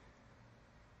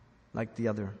like the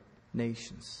other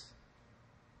nations.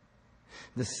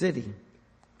 The city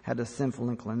had a sinful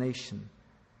inclination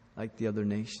like the other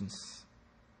nations.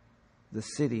 The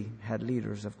city had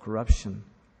leaders of corruption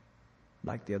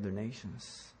like the other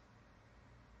nations.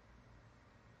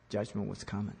 Judgment was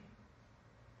coming.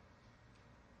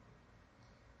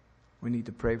 We need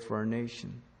to pray for our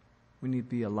nation. We need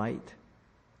to be a light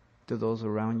to those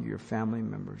around you, your family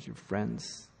members, your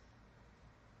friends.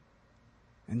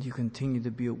 And you continue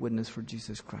to be a witness for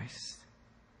Jesus Christ.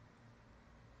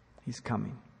 He's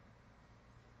coming.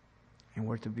 And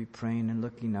we're to be praying and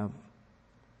looking up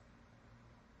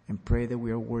and pray that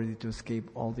we are worthy to escape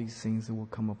all these things that will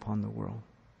come upon the world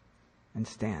and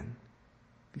stand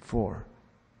before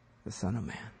the Son of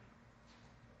Man.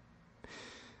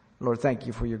 Lord, thank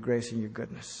you for your grace and your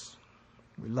goodness.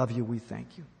 We love you. We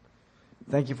thank you.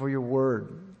 Thank you for your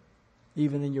word.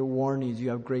 Even in your warnings, you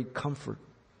have great comfort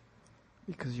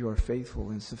because you are faithful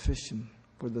and sufficient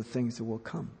for the things that will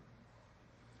come.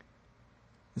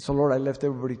 And so, Lord, I lift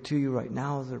everybody to you right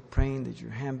now as they're praying that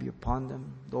your hand be upon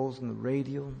them, those on the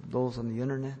radio, those on the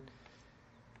internet.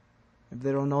 If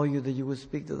they don't know you, that you would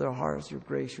speak to their hearts, your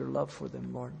grace, your love for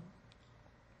them, Lord.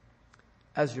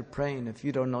 As you're praying, if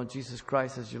you don't know Jesus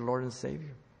Christ as your Lord and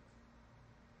Savior,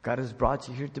 God has brought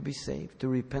you here to be saved, to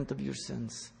repent of your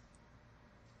sins.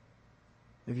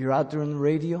 If you're out there on the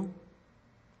radio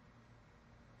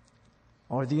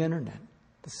or the internet,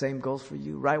 the same goes for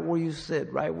you. Right where you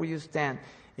sit, right where you stand.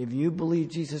 If you believe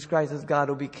Jesus Christ is God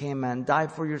who became man,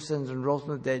 died for your sins and rose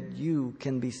from the dead, you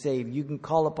can be saved. You can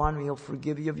call upon Him. He'll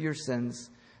forgive you of your sins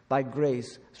by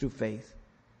grace through faith.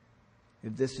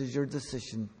 If this is your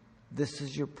decision, this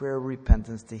is your prayer of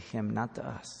repentance to Him, not to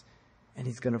us. And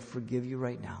He's going to forgive you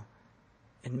right now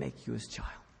and make you His child.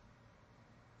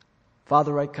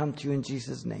 Father, I come to you in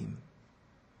Jesus' name.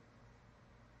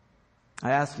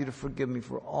 I ask you to forgive me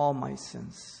for all my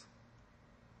sins.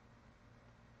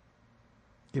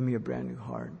 Give me a brand new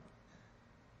heart.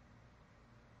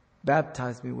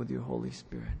 Baptize me with your Holy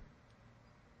Spirit.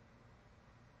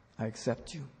 I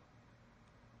accept you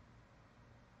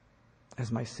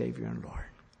as my Savior and Lord.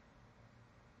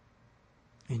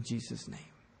 In Jesus' name.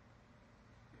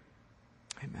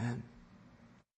 Amen.